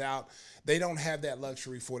guy was out. They don't have that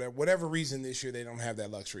luxury for that. Whatever reason this year, they don't have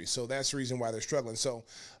that luxury. So that's the reason why they're struggling. So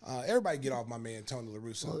everybody get off my man, Tony La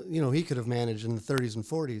Russa. Well, you know, he could have managed in the 30s and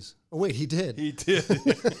 40s. Oh, wait, he did. He did.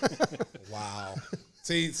 Wow.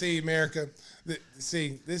 See, America.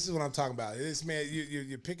 See, this is what I'm talking about. This man,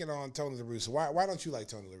 you're picking on Tony La Russa. Why don't you like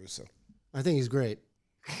Tony La Russa? I think he's great.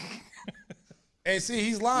 And see,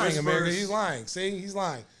 he's lying, Whispers. America. He's lying. See, he's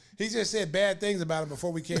lying. He just said bad things about him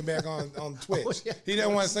before we came back on Twitch. Oh, yeah. He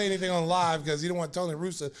doesn't want to say anything on live because he don't want Tony La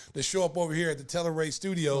Russa to show up over here at the Teleray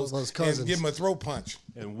Studios Those and cousins. give him a throat punch.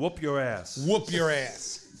 And whoop your ass. Whoop your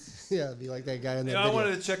ass. Yeah, it'd be like that guy in that You know, I video.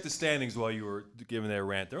 wanted to check the standings while you were giving that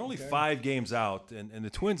rant. They're only 5 games out, and the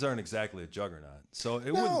Twins aren't exactly a juggernaut. So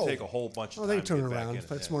it No. wouldn't take a whole bunch of Oh, time they to turn get back around, in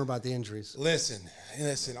but it. it's Yeah. more about the injuries. Listen.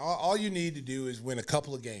 All you need to do is win a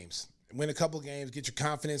couple of games. Win a couple of games, get your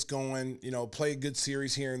confidence going. You know, play a good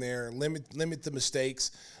series here and there. Limit the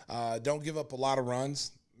mistakes. Don't give up a lot of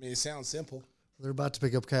runs. I mean, it sounds simple. They're about to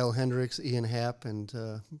pick up Kyle Hendricks, Ian Happ, and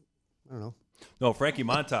I don't know. No, Frankie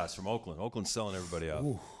Montas from Oakland. Oakland's selling everybody out.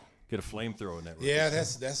 Get a flamethrower in that room. Yeah,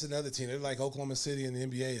 that's another team. They're like Oklahoma City in the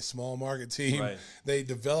NBA, a small market team. Right. They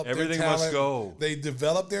develop Everything their talent. must go. They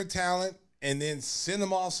develop their talent and then send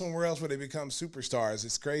them off somewhere else where they become superstars.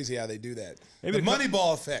 It's crazy how they do that. Maybe the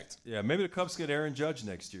Moneyball effect. Yeah, maybe the Cubs get Aaron Judge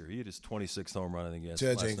next year. He had his 26th home run, I think.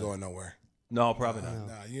 Judge ain't going nowhere. No, probably not.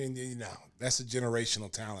 No, you know, that's a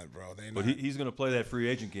generational talent, bro. They But not- he's going to play that free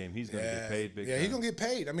agent game. He's going to get paid big Yeah, time. he's gonna get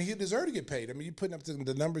paid. I mean, he deserves to get paid. I mean, you putting up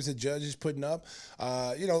the numbers that Judge is putting up.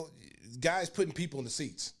 You know, guys putting people in the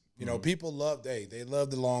seats. You know, people love. They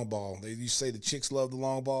love the long ball. You say the chicks love the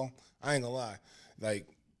long ball. I ain't gonna lie. Like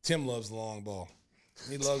Tim loves the long ball.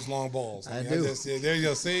 He loves long balls. I do. There you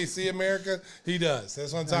go. See, America. He does.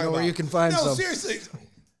 That's what I'm talking know about. where you can find no, some. seriously.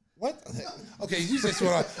 What? Okay, you just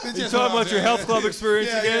want to. You talking about your health club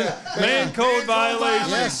experience again? Man code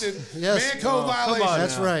violation. Yes. Man code violation. on.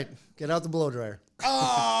 That's now. right. Get out the blow dryer.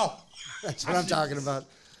 Oh. That's what I'm talking about.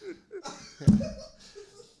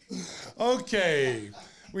 Okay.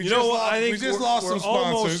 We You just know what? lost- I think we just we're, lost we're some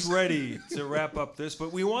almost sponsors. ready to wrap up this,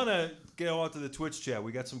 but we want to go out to the Twitch chat.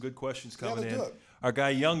 We got some good questions coming let's in. do it. Our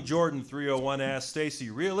guy Young Jordan 301 asked Stacy,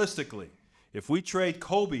 realistically, if we trade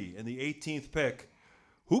Kobe in the 18th pick,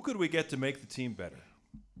 who could we get to make the team better?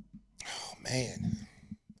 Oh, man.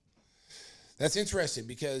 That's interesting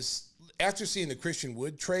because after seeing the Christian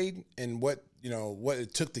Wood trade and what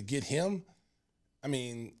it took to get him, I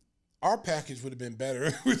mean, our package would have been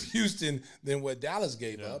better with Houston than what Dallas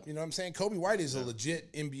gave up. You know what I'm saying? Kobe White is a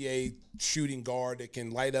legit NBA shooting guard that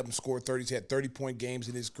can light up and score 30. He's had 30-point games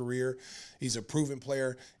in his career. He's a proven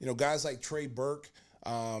player. You know, guys like Trey Burke,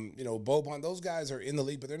 Boban, those guys are in the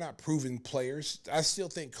league, but they're not proven players. I still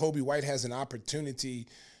think Kobe White has an opportunity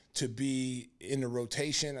to be in the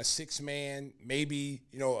rotation, a six-man, maybe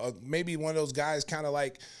one of those guys kind of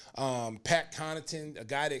like Pat Connaughton, a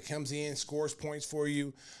guy that comes in, scores points for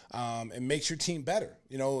you, and makes your team better.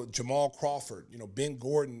 You know, Jamal Crawford, Ben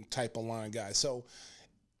Gordon type of line guy. So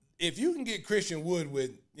if you can get Christian Wood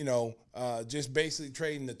with, just basically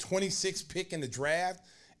trading the 26th pick in the draft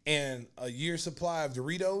and a year's supply of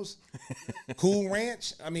Doritos, Cool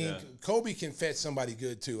Ranch, I mean, Kobe can fetch somebody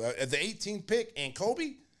good too. At the 18th pick and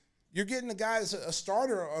Kobe, you're getting the guy as a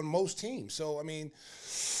starter on most teams. So, I mean,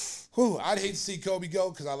 I'd hate to see Kobe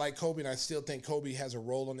go because I like Kobe, and I still think Kobe has a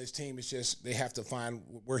role on this team. It's just they have to find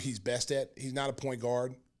where he's best at. He's not a point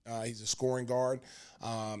guard. He's a scoring guard,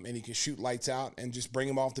 and he can shoot lights out. And just bring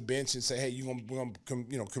him off the bench and say, "Hey, we're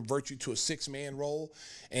gonna convert you to a six-man role,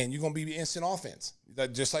 and you're gonna be instant offense."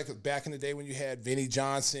 Just like back in the day when you had Vinnie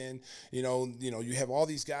Johnson, you have all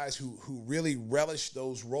these guys who really relished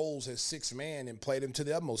those roles as six-man and played them to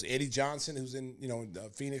the utmost. Eddie Johnson, who's in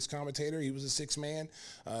Phoenix commentator, he was a six-man.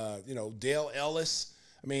 Dale Ellis.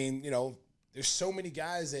 I mean, there's so many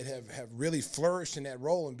guys that have really flourished in that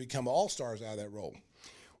role and become all-stars out of that role.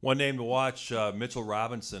 One name to watch, Mitchell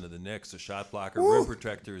Robinson of the Knicks, a shot blocker, rim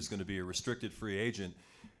protector, is going to be a restricted free agent.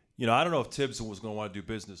 I don't know if Tibbs was going to want to do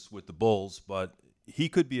business with the Bulls, but he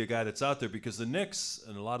could be a guy that's out there because the Knicks,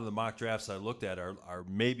 and a lot of the mock drafts I looked at, are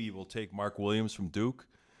maybe will take Mark Williams from Duke.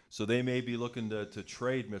 So they may be looking to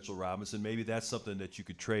trade Mitchell Robinson. Maybe that's something that you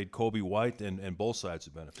could trade Kobe White and both sides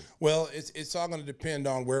would benefit. Well, it's all going to depend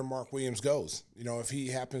on where Mark Williams goes. If he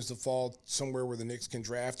happens to fall somewhere where the Knicks can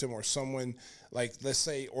draft him, or someone like, let's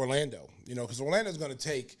say, Orlando. Because Orlando's going to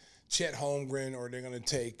take Chet Holmgren, or they're going to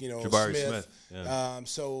take Jabari Smith. Yeah.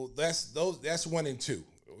 So that's 1 and 2.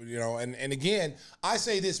 And again, I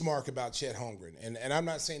say this, Mark, about Chet Holmgren, and I'm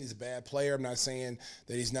not saying he's a bad player. I'm not saying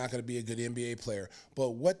that he's not going to be a good NBA player.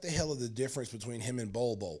 But what the hell is the difference between him and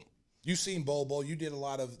Bol Bol? You've seen Bol Bol. You did a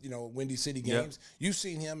lot of Windy City games. Yep. You've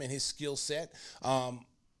seen him and his skill set.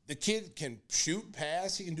 The kid can shoot,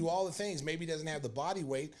 pass. He can do all the things. Maybe he doesn't have the body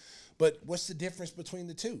weight. But what's the difference between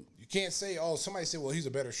the two? You can't say, somebody said, well,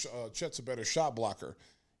 Chet's a better shot blocker.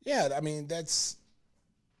 Yeah, I mean, that's.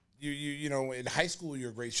 In high school,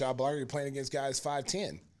 you're a great shot blocker. You're playing against guys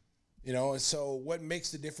 5'10", and so what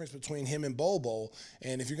makes the difference between him and Bol Bol?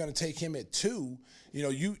 And if you're going to take him at 2,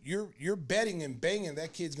 you're betting and banging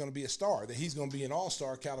that kid's going to be a star, that he's going to be an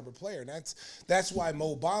all-star caliber player. And that's why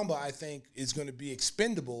Mo Bamba, I think, is going to be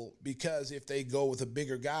expendable, because if they go with a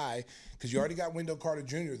bigger guy, because you already got Wendell Carter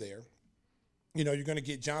Jr. there. You're going to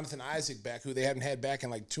get Jonathan Isaac back, who they haven't had back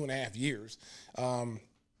in like 2.5 years.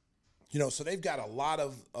 So they've got a lot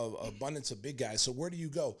of abundance of big guys. So where do you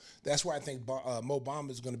go? That's why I think Mo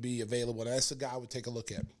Bamba is going to be available. That's the guy I would take a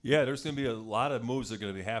look at. Yeah, there's going to be a lot of moves that are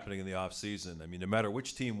going to be happening in the offseason. I mean, no matter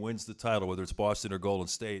which team wins the title, whether it's Boston or Golden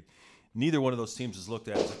State, neither one of those teams is looked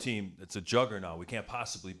at as a team that's a juggernaut. We can't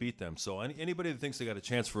possibly beat them. So anybody that thinks they got a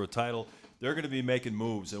chance for a title, they're going to be making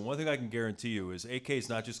moves. And one thing I can guarantee you is AK is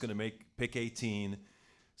not just going to pick 18,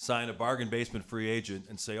 sign a bargain basement free agent,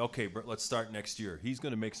 and say, okay, let's start next year. He's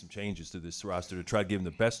going to make some changes to this roster to try to give him the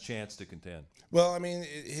best chance to contend. Well, I mean,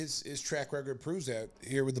 his track record proves that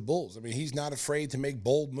here with the Bulls. I mean, he's not afraid to make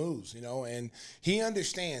bold moves, and he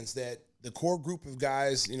understands that the core group of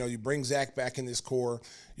guys, you bring Zach back in this core,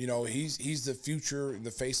 he's the future and the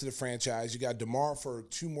face of the franchise. You got DeMar for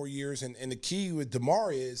 2 more years, and the key with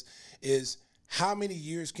DeMar is how many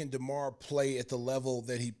years can DeMar play at the level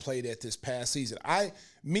that he played at this past season?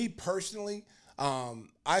 Me personally,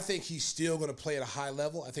 I think he's still going to play at a high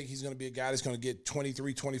level. I think he's going to be a guy that's going to get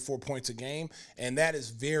 23, 24 points a game, and that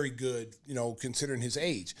is very good, considering his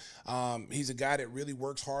age. He's a guy that really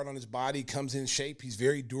works hard on his body, comes in shape. He's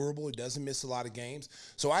very durable. He doesn't miss a lot of games.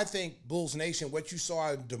 So I think Bulls Nation, what you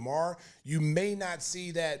saw in DeMar, you may not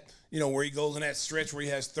see that, where he goes in that stretch where he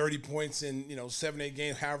has 30 points in, 7, 8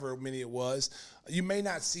 games, however many it was. You may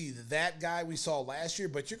not see that guy we saw last year,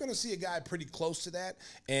 but you're going to see a guy pretty close to that.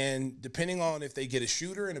 And depending on if they get a shooter,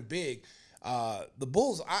 shooter and a big. The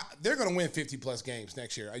Bulls, they're going to win 50-plus games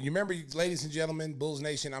next year. You remember, ladies and gentlemen, Bulls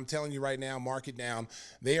Nation, I'm telling you right now, mark it down.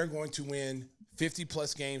 They are going to win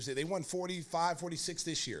 50-plus games. They won 45, 46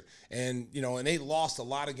 this year. And, and they lost a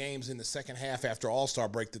lot of games in the second half after All-Star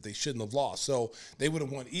break that they shouldn't have lost. So they would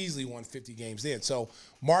have easily won 50 games then. So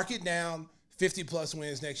mark it down, 50-plus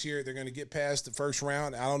wins next year. They're going to get past the first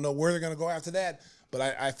round. I don't know where they're going to go after that.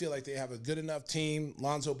 But I feel like they have a good enough team.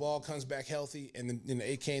 Lonzo Ball comes back healthy, and then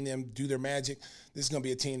AK and them do their magic. This is going to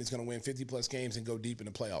be a team that's going to win 50-plus games and go deep in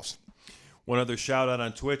the playoffs. One other shout-out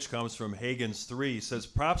on Twitch comes from Hagens3. He says,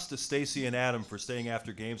 props to Stacy and Adam for staying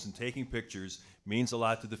after games and taking pictures. Means a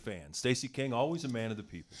lot to the fans. Stacey King, always a man of the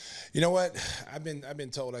people. You know what? I've been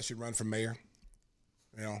told I should run for mayor,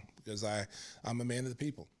 because I'm a man of the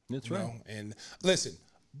people. That's right. And listen,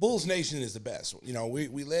 Bulls Nation is the best. We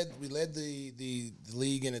led the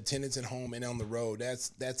league in attendance at home and on the road.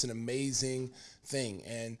 That's an amazing thing.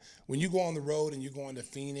 And when you go on the road and you're going to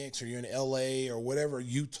Phoenix or you're in LA or whatever,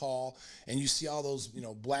 Utah, and you see all those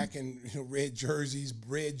black and red jerseys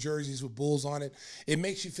with Bulls on it, it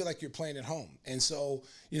makes you feel like you're playing at home. And so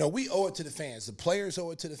we owe it to the fans. The players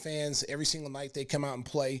owe it to the fans every single night they come out and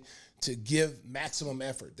play, to give maximum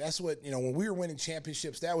effort. That's what, when we were winning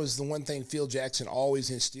championships, that was the one thing Phil Jackson always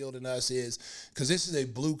instilled in us, is because this is a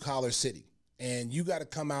blue-collar city. And you got to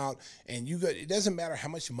come out and it doesn't matter how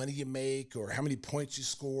much money you make or how many points you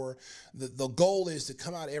score. The goal is to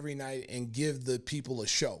come out every night and give the people a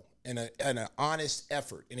show and an honest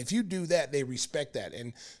effort. And if you do that, they respect that.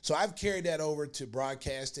 And so I've carried that over to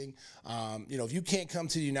broadcasting. If you can't come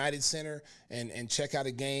to the United Center and check out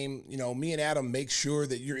a game, me and Adam make sure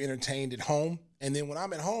that you're entertained at home. And then when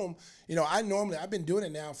I'm at home, I've been doing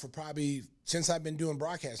it now for probably since I've been doing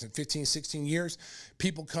broadcasting, 15, 16 years.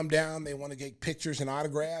 People come down, they want to get pictures and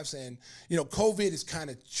autographs. And, COVID has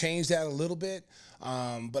kind of changed that a little bit.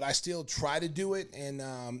 But I still try to do it. And,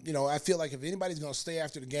 I feel like if anybody's going to stay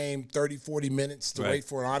after the game 30, 40 minutes to wait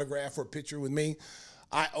for an autograph or a picture with me,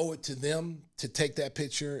 I owe it to them to take that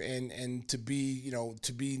picture and to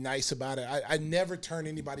be nice about it. I never turn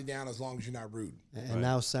anybody down as long as you're not rude. And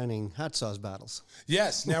now signing hot sauce bottles.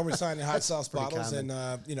 Yes, now we're signing hot sauce bottles. Common.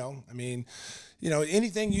 And,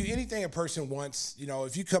 anything a person wants,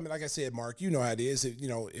 if you come, like I said, Mark, you know how it is.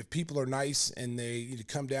 If people are nice and they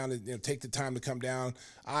come down and take the time to come down,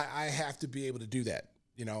 I have to be able to do that.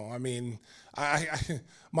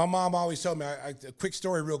 My mom always told me, a quick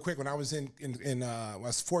story real quick. When I was when I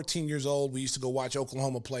was 14 years old, we used to go watch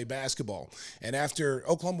Oklahoma play basketball. And after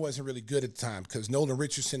Oklahoma wasn't really good at the time because Nolan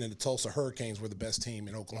Richardson and the Tulsa Hurricanes were the best team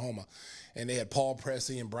in Oklahoma. And they had Paul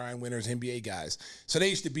Presley and Brian Winters, NBA guys. So they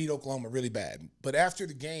used to beat Oklahoma really bad. But after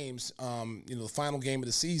the games, the final game of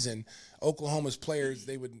the season, Oklahoma's players,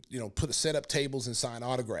 they would, set up tables and sign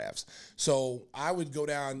autographs. So I would go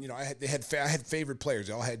down, I had favorite players.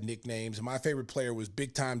 They all had nicknames. And my favorite player was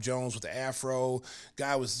Big Time Jones with the afro.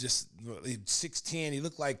 Guy was just 6'10". He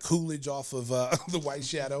looked like Coolidge off of The White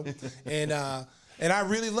Shadow. And I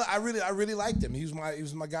really liked him. He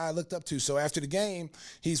was my guy I looked up to. So after the game,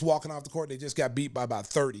 he's walking off the court. They just got beat by about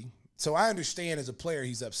 30. So I understand as a player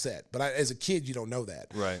he's upset, but as a kid you don't know that.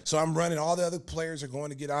 Right. So I'm running. All the other players are going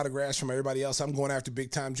to get autographs from everybody else. I'm going after Big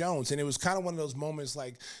Time Jones, and it was kind of one of those moments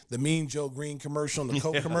like the Mean Joe Green commercial and the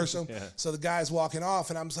Coke commercial. Yeah. So the guy's walking off,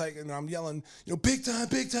 and I'm yelling, Big Time,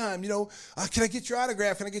 Big Time. Can I get your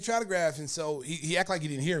autograph? Can I get your autograph? And so he acted like he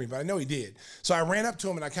didn't hear me, but I know he did. So I ran up to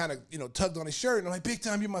him and I kind of tugged on his shirt, and I'm like, Big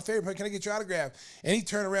Time, you're my favorite player. Can I get your autograph? And he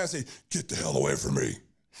turned around and said, Get the hell away from me.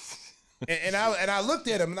 And I looked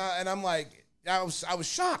at him and I'm like, I was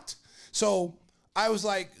shocked. So I was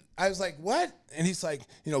like, what? And he's like,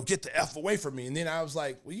 get the F away from me. And then I was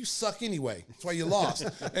like, well, you suck anyway. That's why you lost.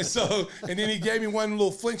 and then he gave me one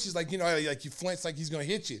little flinch. He's like, like you flinch like he's gonna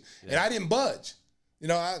hit you. Yeah. And I didn't budge.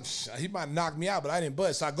 He might knock me out, but I didn't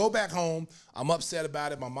budge. So I go back home. I'm upset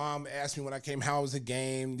about it. My mom asked me when I came, how was the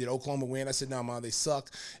game? Did Oklahoma win? I said, no, Mom, they suck.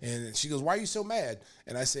 And she goes, why are you so mad?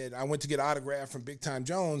 And I said, I went to get an autograph from Big Time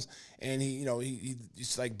Jones, and he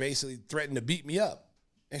just like basically threatened to beat me up.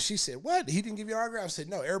 And she said, what? He didn't give you an autograph? I said,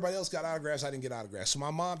 no, everybody else got autographs. I didn't get autographs. So my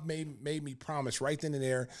mom made me promise right then and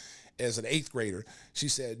there as an 8th grader. She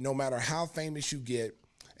said, no matter how famous you get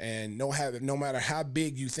and no matter how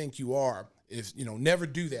big you think you are, never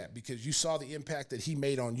do that, because you saw the impact that he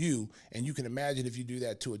made on you, and you can imagine if you do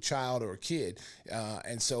that to a child or a kid.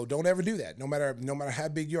 And so don't ever do that, no matter how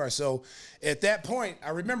big you are. So at that point, I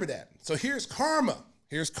remember that. So here's karma.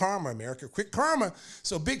 Here's karma, America. Quick karma.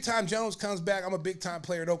 So Big Time Jones comes back. I'm a big-time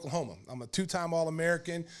player at Oklahoma. I'm a 2-time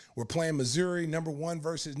All-American. We're playing Missouri, number 1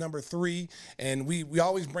 versus number 3. And we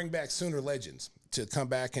always bring back Sooner legends. to come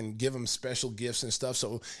back and give them special gifts and stuff.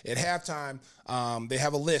 So at halftime, they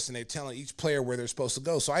have a list, and they're telling each player where they're supposed to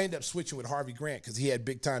go. So I ended up switching with Harvey Grant because he had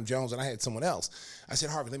Big Time Jones, and I had someone else. I said,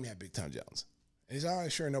 Harvey, let me have Big Time Jones. And he's all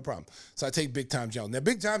right, sure, no problem. So I take Big Time Jones. Now,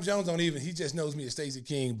 Big Time Jones he just knows me as Stacey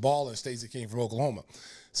King, balling Stacey King from Oklahoma.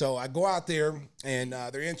 So I go out there, and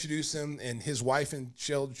they're introducing him, and his wife and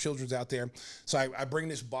children's out there. So I bring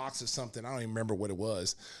this box of something. I don't even remember what it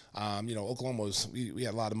was. Oklahoma we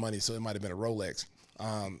had a lot of money, so it might have been a Rolex.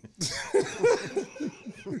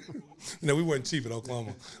 We weren't cheap in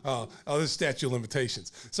Oklahoma. This statute of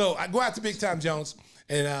limitations. So I go out to Big Time Jones,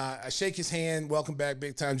 and I shake his hand. Welcome back,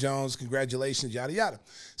 Big Time Jones. Congratulations, yada, yada.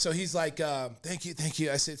 So he's like, thank you.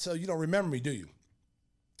 I said, so you don't remember me, do you?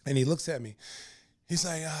 And he looks at me. He's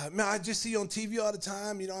like, man, I just see you on TV all the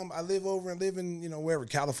time. I live in, wherever,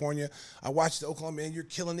 California. I watch the Oklahoma, man, you're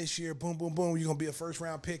killing this year. Boom, boom, boom. You're going to be a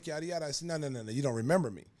first-round pick, yada, yada. I said, no, you don't remember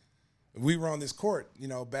me. We were on this court,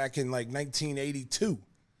 back in like 1982.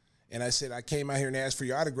 And I said, I came out here and asked for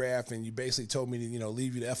your autograph, and you basically told me to,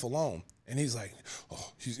 leave you the F alone. And he's like,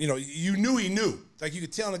 oh, you knew he knew. Like, you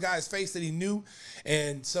could tell in the guy's face that he knew.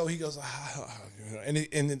 And so he goes, and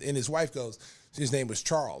his wife goes, his name was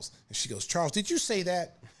Charles. And she goes, Charles, did you say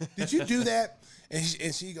that? Did you do that? And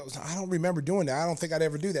she goes, I don't remember doing that. I don't think I'd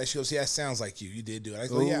ever do that. She goes, yeah, it sounds like you. You did do it. I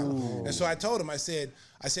go, yeah. And so I told him, I said,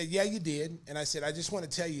 yeah, you did. And I said, I just want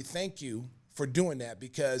to tell you thank you for doing that,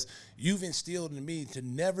 because you've instilled in me to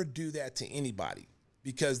never do that to anybody,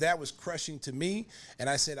 because that was crushing to me. And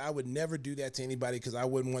I said, I would never do that to anybody because I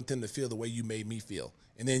wouldn't want them to feel the way you made me feel.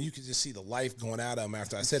 And then you could just see the life going out of him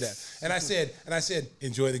after I said that. And I said,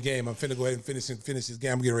 enjoy the game. I'm finna go ahead and finish this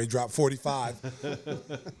game. I'm getting ready to drop 45. It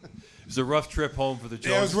was a rough trip home for the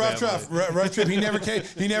Jones. Yeah, it was rough trip. He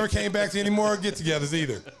never came back to any more get-togethers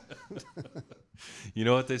either. You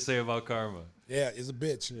know what they say about karma? Yeah, it's a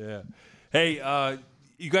bitch. Yeah. Hey,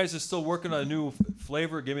 you guys are still working on a new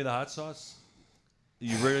flavor. Give me the hot sauce.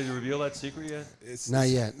 You ready to reveal that secret yet? Not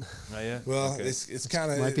yet. Not yet? Well, okay. it's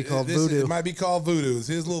kind of might be called voodoo. It might be called voodoo. It's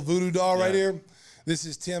his little voodoo doll right here. This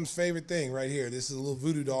is Tim's favorite thing right here. This is a little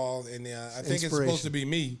voodoo doll, and I think it's supposed to be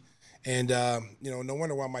me. And no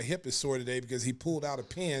wonder why my hip is sore today, because he pulled out a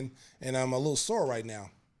pin, and I'm a little sore right now.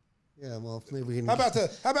 Yeah, well, maybe we can. How about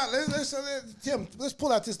Tim? Let's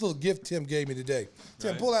pull out this little gift Tim gave me today.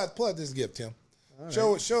 Tim, pull out this gift, Tim. Right.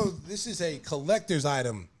 Show. This is a collector's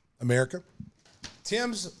item, America.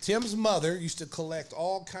 Tim's mother used to collect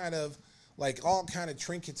all kind of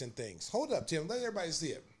trinkets and things. Hold up, Tim. Let everybody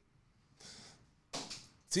see it.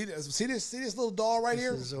 See this little doll right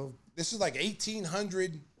here? This is like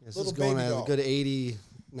 1800 little baby doll. This is going a good 80,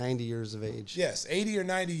 90 years of age. Yes, 80 or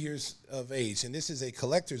 90 years of age. And this is a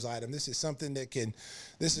collector's item. This is something that you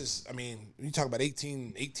talk about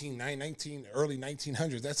 19, early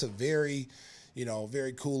 1900s. That's a very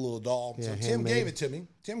cool little doll. Yeah, so Tim gave it to me.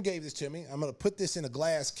 Tim gave this to me. I'm going to put this in a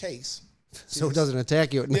glass case. So it doesn't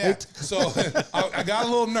attack you at night. Yeah. So I got a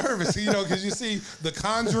little nervous, because you see The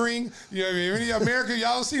Conjuring. America,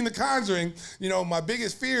 y'all seen The Conjuring. My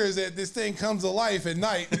biggest fear is that this thing comes to life at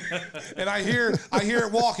night, and I hear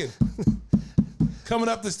it walking, coming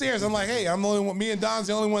up the stairs. I'm like, hey, I'm the only one. Me and Don's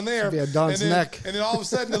the only one there. Should be on Don's neck. And then all of a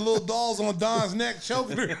sudden, the little doll's on Don's neck,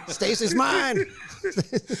 choking her. Stacy's mine.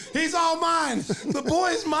 He's all mine. The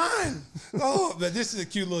boy's mine. Oh, but this is a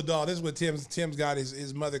cute little doll. This is what Tim's got.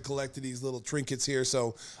 His mother collected these little trinkets here,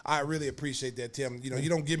 so I really appreciate that, Tim. You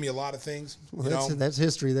don't give me a lot of things. Well, that's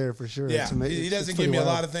history there for sure. Yeah, he doesn't give me a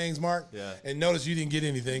lot of things, Mark. Yeah. And notice you didn't get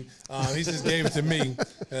anything. He just gave it to me.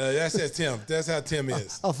 That's Tim. That's how Tim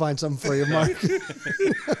is. I'll find something for you, Mark.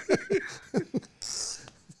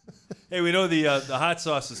 Hey, we know the hot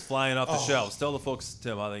sauce is flying off the shelves. Tell the folks,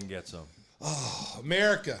 Tim, how they can get some. Oh,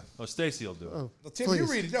 America. Oh, Stacy will do it. Well, Tim, please. You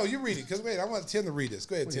read it. No, you read it. Because, I want Tim to read this.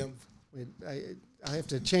 Go ahead, Tim. Wait, I have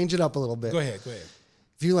to change it up a little bit. Go ahead.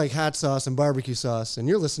 If you like hot sauce and barbecue sauce, and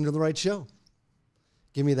you're listening to the right show,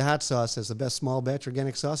 Give Me the Hot Sauce as the best small batch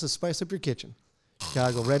organic sauces. Spice up your kitchen.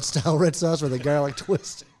 Chicago red sauce with a garlic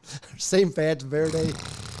twist. Same fats, verde,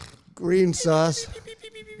 green sauce.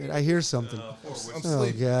 I hear something.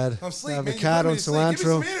 Oh, God. I'm sleeping. Avocado and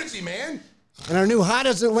cilantro. Give me some energy, man. And our new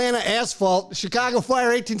hottest Atlanta asphalt, Chicago Fire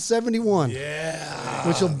 1871. Yeah.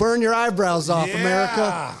 Which will burn your eyebrows off,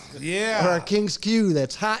 America. Yeah. Or our King's Q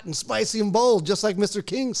that's hot and spicy and bold, just like Mr.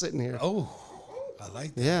 King sitting here. Oh, I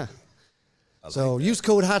like that. Yeah. So use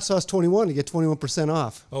code HOTSAUCE21 to get 21%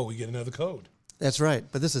 off. Oh, we get another code. That's right.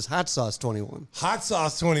 But this is Hot Sauce 21. Hot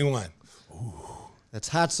Sauce 21. Ooh. That's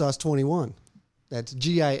Hot Sauce 21. That's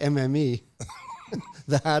GIMME.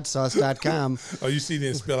 thehotsauce.com. Oh, you see,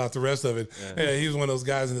 didn't spell out the rest of it. Yeah, he was one of those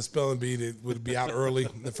guys in the spelling bee that would be out early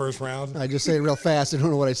in the first round. I just say it real fast. I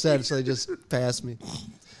don't know what I said, so they just passed me.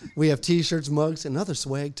 We have T-shirts, mugs, and other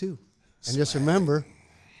swag, too. And just remember.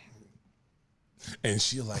 And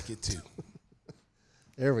she'll like it, too.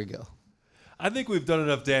 There we go. I think we've done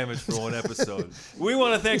enough damage for one episode. We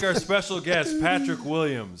want to thank our special guest, Patrick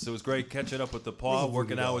Williams. It was great catching up with DePaul,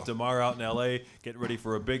 working out with DeMar out in L.A., getting ready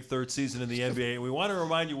for a big third season in the NBA. And we want to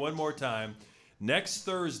remind you one more time, next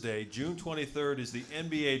Thursday, June 23rd, is the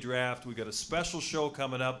NBA Draft. We got a special show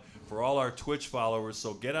coming up for all our Twitch followers,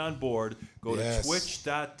 so get on board. Go to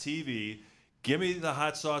twitch.tv. Gimme the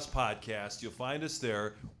Hot Sauce Podcast. You'll find us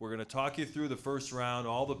there. We're going to talk you through the first round,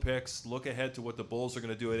 all the picks, look ahead to what the Bulls are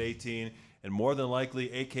going to do at 18. And more than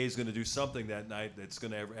likely, AK is going to do something that night that's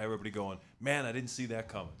going to have everybody going, man, I didn't see that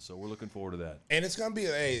coming. So we're looking forward to that. And it's going to be,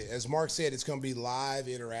 as Mark said, it's going to be live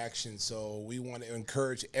interaction. So we want to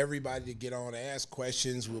encourage everybody to get on, ask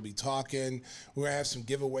questions. We'll be talking. We're going to have some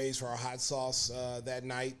giveaways for our hot sauce that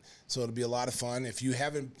night. So it'll be a lot of fun. If you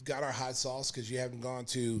haven't got our hot sauce because you haven't gone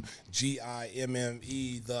to GIMME,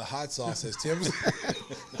 the hot sauce, as Tim said.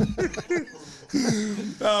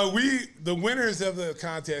 The winners of the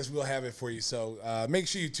contest, we'll have it for you. So make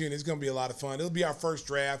sure you tune in. It's going to be a lot of fun. It'll be our first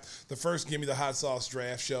draft, the first Give Me the Hot Sauce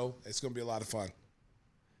draft show. It's going to be a lot of fun.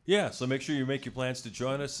 Yeah, so make sure you make your plans to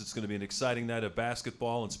join us. It's going to be an exciting night of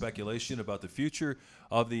basketball and speculation about the future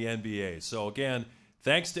of the NBA. So, again,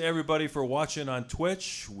 thanks to everybody for watching on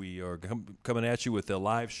Twitch. We are coming at you with a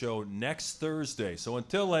live show next Thursday. So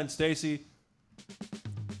until then, Stacy.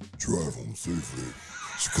 Drive home safely.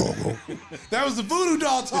 Chicago. That was the voodoo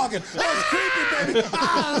doll talking. That was creepy, baby.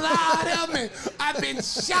 Oh, Lord, help me. I've been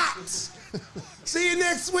shot. See you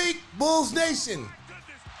next week, Bulls Nation.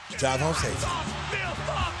 Drive home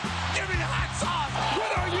safe.